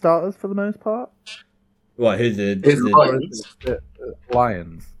playing starters for the most part? What? Who the Lions?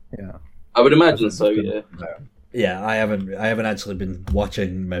 Lions. Yeah, I would imagine so. Yeah. Yeah, I haven't actually been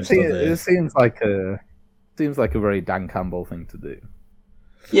watching most of it. It seems like a very Dan Campbell thing to do.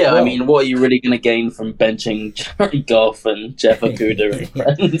 Yeah, I mean, what are you really going to gain from benching Jared Goff and Jeff Okudah and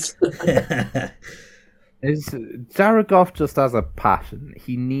friends? Jared Goff just has a passion.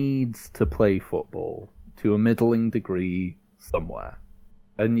 He needs to play football to a middling degree somewhere,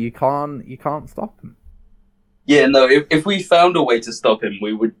 and you can't stop him. Yeah, no. If we found a way to stop him,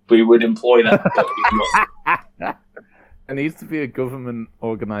 we would employ that. There needs to be a government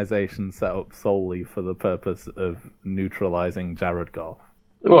organisation set up solely for the purpose of neutralising Jared Goff.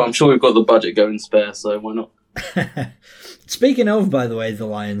 Well, I'm sure we've got the budget going spare, so why not? Speaking of, by the way, the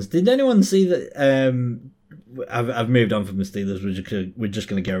Lions, did anyone see that? I've moved on from the Steelers. We're just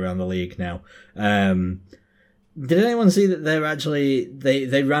going to go around the league now. Did anyone see that they're actually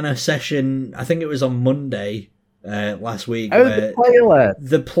they ran a session? I think it was on Monday last week. The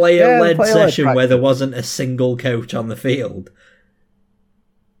player-led session practice, where there wasn't a single coach on the field.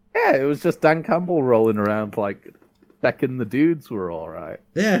 Yeah, it was just Dan Campbell rolling around like checking the dudes were all right.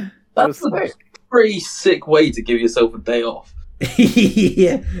 Yeah, that's a pretty sick way to give yourself a day off.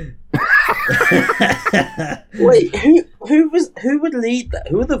 Yeah. Wait, who would lead that?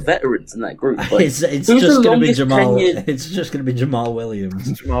 Who are the veterans in that group? Like, it's just going to be Jamal. It's just going to be Jamal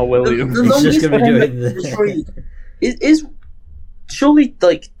Williams. Jamal Williams. He's just going to be doing the. Is surely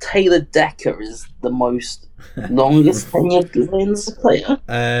like Taylor Decker is the most longest tenured Lions player?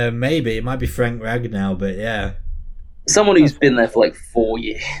 Maybe it might be Frank Ragnow, but yeah, someone who's been there for like 4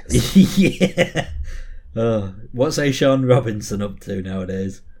 years. Yeah. What's Ashawn Robinson up to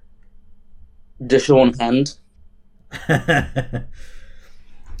nowadays? Deshaun Hand.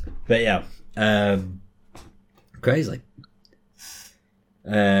 But yeah, crazy.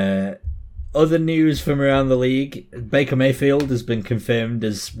 Other news from around the league: Baker Mayfield has been confirmed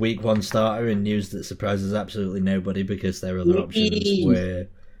as Week 1 starter in news that surprises absolutely nobody because their other options were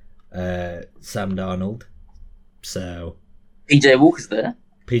Sam Darnold. So PJ Walker's there.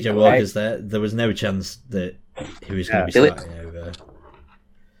 PJ Walker's there. There was no chance that he was going to be starting over.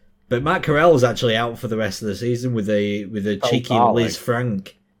 But Matt Corral's actually out for the rest of the season with a cheeky Liz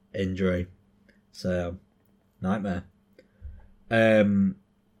Frank injury. So, nightmare.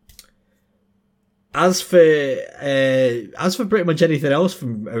 As for pretty much anything else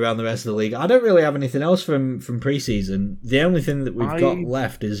from around the rest of the league, I don't really have anything else from pre-season. The only thing that we've got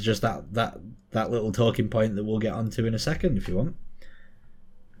left is just that little talking point that we'll get onto in a second, if you want.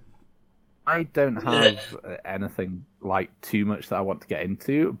 I don't have anything like too much that I want to get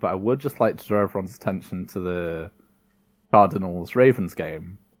into, but I would just like to draw everyone's attention to the Cardinals-Ravens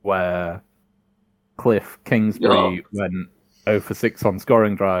game, where Cliff Kingsbury went 0 for 6 on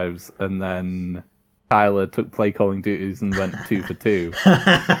scoring drives, and then Tyler took play calling duties and went 2 for 2.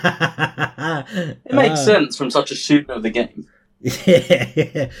 It makes sense from such a shooter of the game.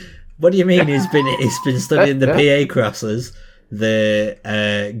 Yeah. What do you mean? He's been studying the PA crosses,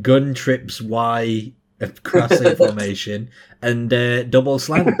 the gun trips Y crossing formation, and double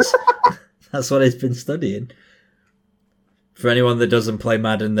slants. That's what he's been studying. For anyone that doesn't play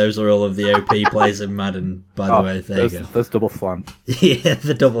Madden, those are all of the OP plays in Madden, by the way. There you go. There's double slant. Yeah,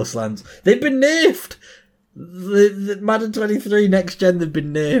 the double slants. They've been nerfed! The Madden 23 next gen, they've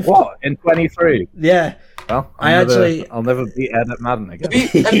been nerfed. What? In 23? Yeah. Well, I'll never beat Ed at Madden again.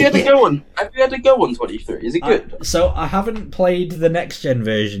 Have you had to go on? Have you had to go on 23? Is it good? So I haven't played the next gen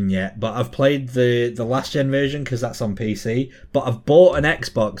version yet, but I've played the last gen version because that's on PC. But I've bought an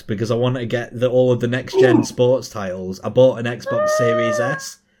Xbox because I want to get all of the next gen sports titles. I bought an Xbox Series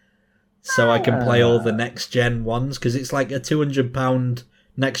S, so I can play all the next gen ones because it's like a £200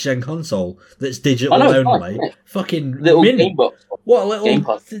 next gen console that's digital only. Fine, fucking little mint. game box. What a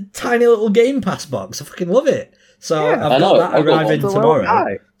little tiny little Game Pass box. I fucking love it. So I've got that arriving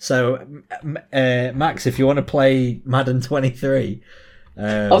tomorrow. So Max, if you want to play Madden 23,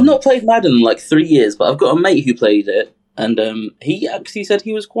 I've not played Madden in like 3 years, but I've got a mate who played it, and he actually said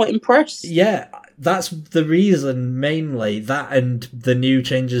he was quite impressed. Yeah, that's the reason mainly. That and the new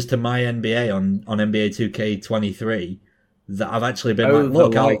changes to my NBA on NBA 2K23 that I've actually been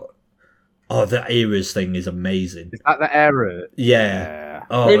the eras thing is amazing. Is that the era? Yeah.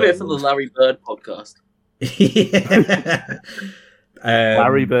 Save it for the Larry Bird podcast. Yeah.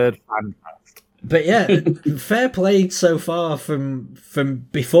 Larry Bird fantastic. But yeah, fair play so far from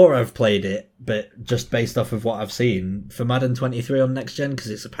before I've played it, but just based off of what I've seen for Madden 23 on next gen, because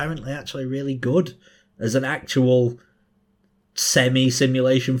it's apparently actually really good as an actual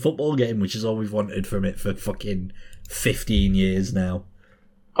semi-simulation football game, which is all we've wanted from it for fucking 15 years now.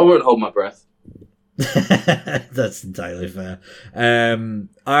 I won't hold my breath. That's entirely fair.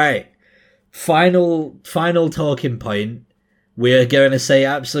 Alright. Final talking point. We're going to say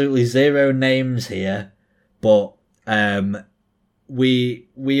absolutely zero names here, but we've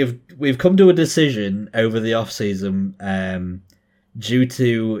come to a decision over the off season due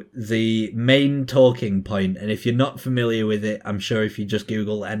to the main talking point, and if you're not familiar with it, I'm sure if you just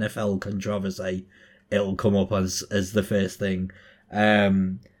Google NFL controversy, it'll come up as the first thing.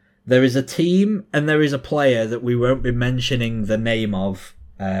 There is a team and there is a player that we won't be mentioning the name of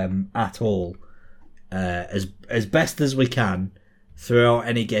at all, as best as we can throughout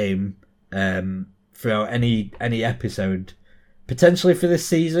any game, throughout any episode, potentially for this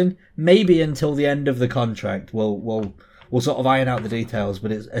season, maybe until the end of the contract. We'll sort of iron out the details,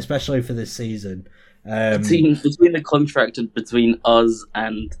 but it's especially for this season. Between the contract and between us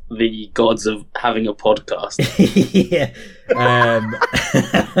and the gods of having a podcast. Yeah.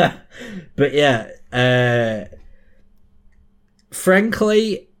 But yeah,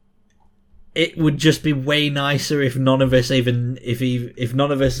 frankly, it would just be way nicer if none of us even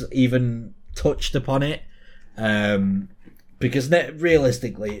touched upon it, because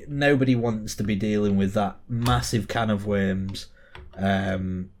realistically, nobody wants to be dealing with that massive can of worms.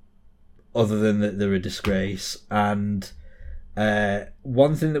 Other than that they're a disgrace. And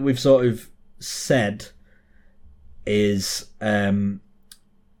one thing that we've sort of said is, I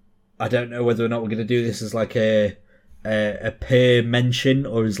don't know whether or not we're going to do this as like a per mention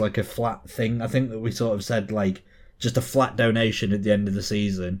or as like a flat thing. I think that we sort of said like just a flat donation at the end of the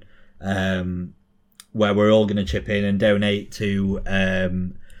season, where we're all going to chip in and donate to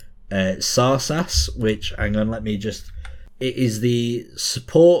SARSAS, which, hang on, let me just... It is the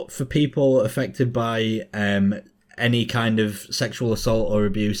support for people affected by any kind of sexual assault or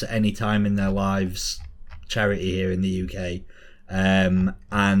abuse at any time in their lives charity here in the UK.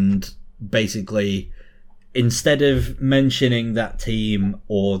 And basically, instead of mentioning that team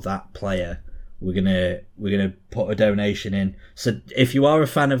or that player, we're gonna put a donation in. So if you are a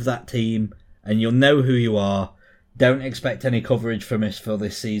fan of that team and you'll know who you are, don't expect any coverage from us for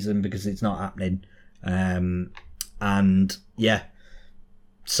this season because it's not happening. And yeah,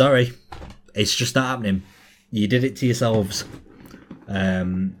 sorry, it's just not happening. You did it to yourselves.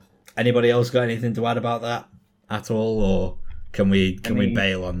 Anybody else got anything to add about that at all, or can we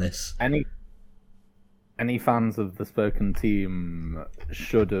bail on this? Any fans of the spoken team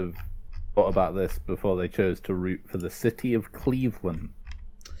should have thought about this before they chose to root for the city of Cleveland.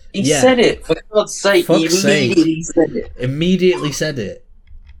 He said it, for God's sake. He immediately said it. Immediately said it.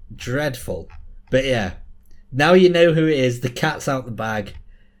 Dreadful. But yeah, now you know who it is. The cat's out the bag.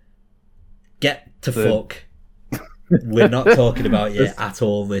 Get to fuck. We're not talking about you at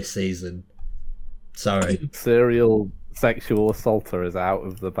all this season. Sorry. Serial sexual assaulter is out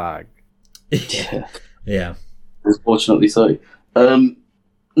of the bag. Yeah. Unfortunately so.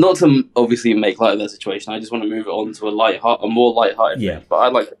 Not to obviously make light of their situation, I just want to move it on to a more lighthearted thing. But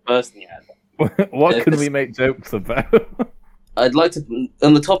I'd like to personally add... What can we make jokes about? I'd like to...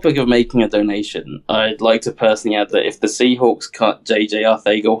 On the topic of making a donation, I'd like to personally add that if the Seahawks cut JJ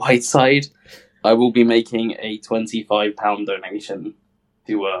Arcega-Whiteside, I will be making a £25 donation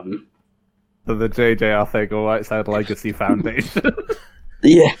to... For the JJ Arcega-Whiteside Legacy Foundation.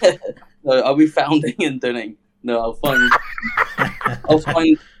 Yeah. No, I'll be founding and donating. No, I'll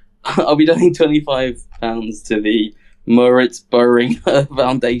be donating £25 to the Moritz Burring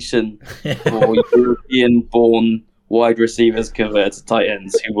Foundation for European-born wide receivers converted to tight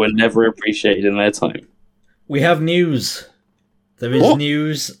ends who were never appreciated in their time. We have news. There is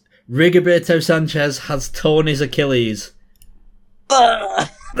news. Rigoberto Sanchez has torn his Achilles. Oh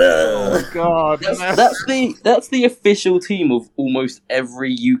God! That's the official team of almost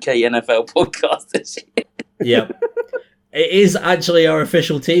every UK NFL podcast this year. Yep. It is actually our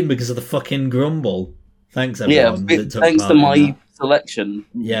official team because of the fucking Grumble. Thanks, everyone. Yeah, thanks to my selection.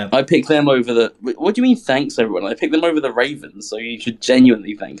 Yeah. I picked them over the... What do you mean thanks, everyone? I picked them over the Ravens, so you should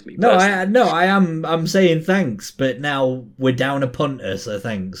genuinely thank me. I'm saying thanks, but now we're down a punter, so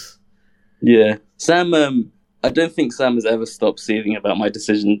thanks. Yeah. Sam, I don't think Sam has ever stopped seething about my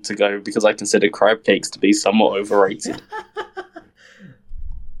decision to go because I consider crab cakes to be somewhat overrated.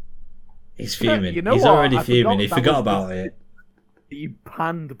 He's fuming. You know He's what? already fuming. He forgot about it. You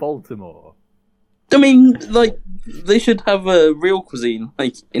panned Baltimore. I mean, like, they should have a real cuisine,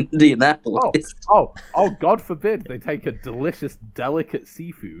 like Indianapolis. Oh, God forbid they take a delicious, delicate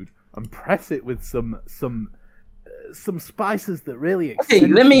seafood and press it with some spices that really... Okay,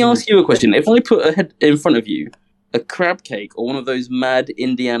 let me ask you a question. If I put in front of you a crab cake or one of those mad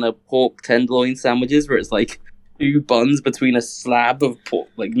Indiana pork tenderloin sandwiches where it's like 2 buns between a slab of pork,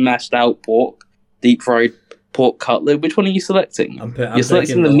 like mashed out pork, deep fried pork cutlet, which one are you selecting? You're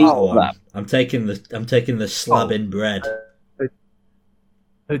selecting the meat slab. I'm taking the slab in bread.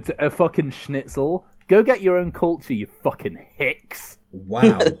 It's a fucking schnitzel. Go get your own culture, you fucking hicks.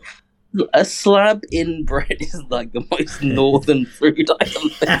 Wow. A slab in bread is like the most northern food I can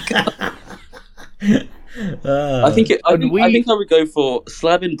think of. I think I would go for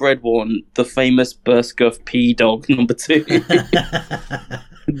slab in bread 1, the famous Burscuff P Dog number 2.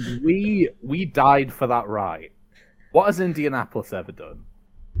 We died for that right. What has Indianapolis ever done?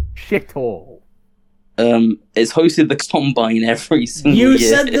 Shit all. It's hosted the Combine every single year. You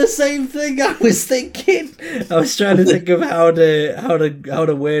said the same thing I was thinking. I was trying to think of how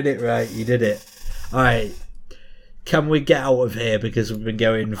to word it right. You did it. Alright. Can we get out of here because we've been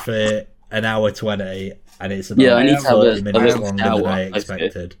going for an hour 20 and it's about 40 minutes longer than I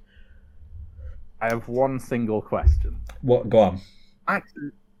expected. I have one single question. What? Go on. Max,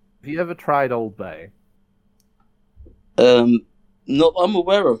 have you ever tried Old Bay? Not I'm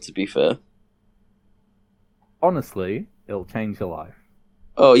aware of, to be fair. Honestly, it'll change your life.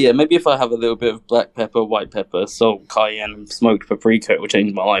 Oh yeah, maybe if I have a little bit of black pepper, white pepper, salt, cayenne, and smoked paprika, it will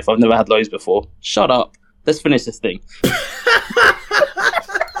change my life. I've never had those before. Shut up. Let's finish this thing.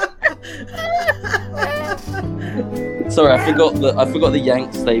 Sorry, I forgot the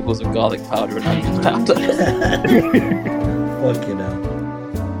Yank staples of garlic powder and onion powder. Fucking hell.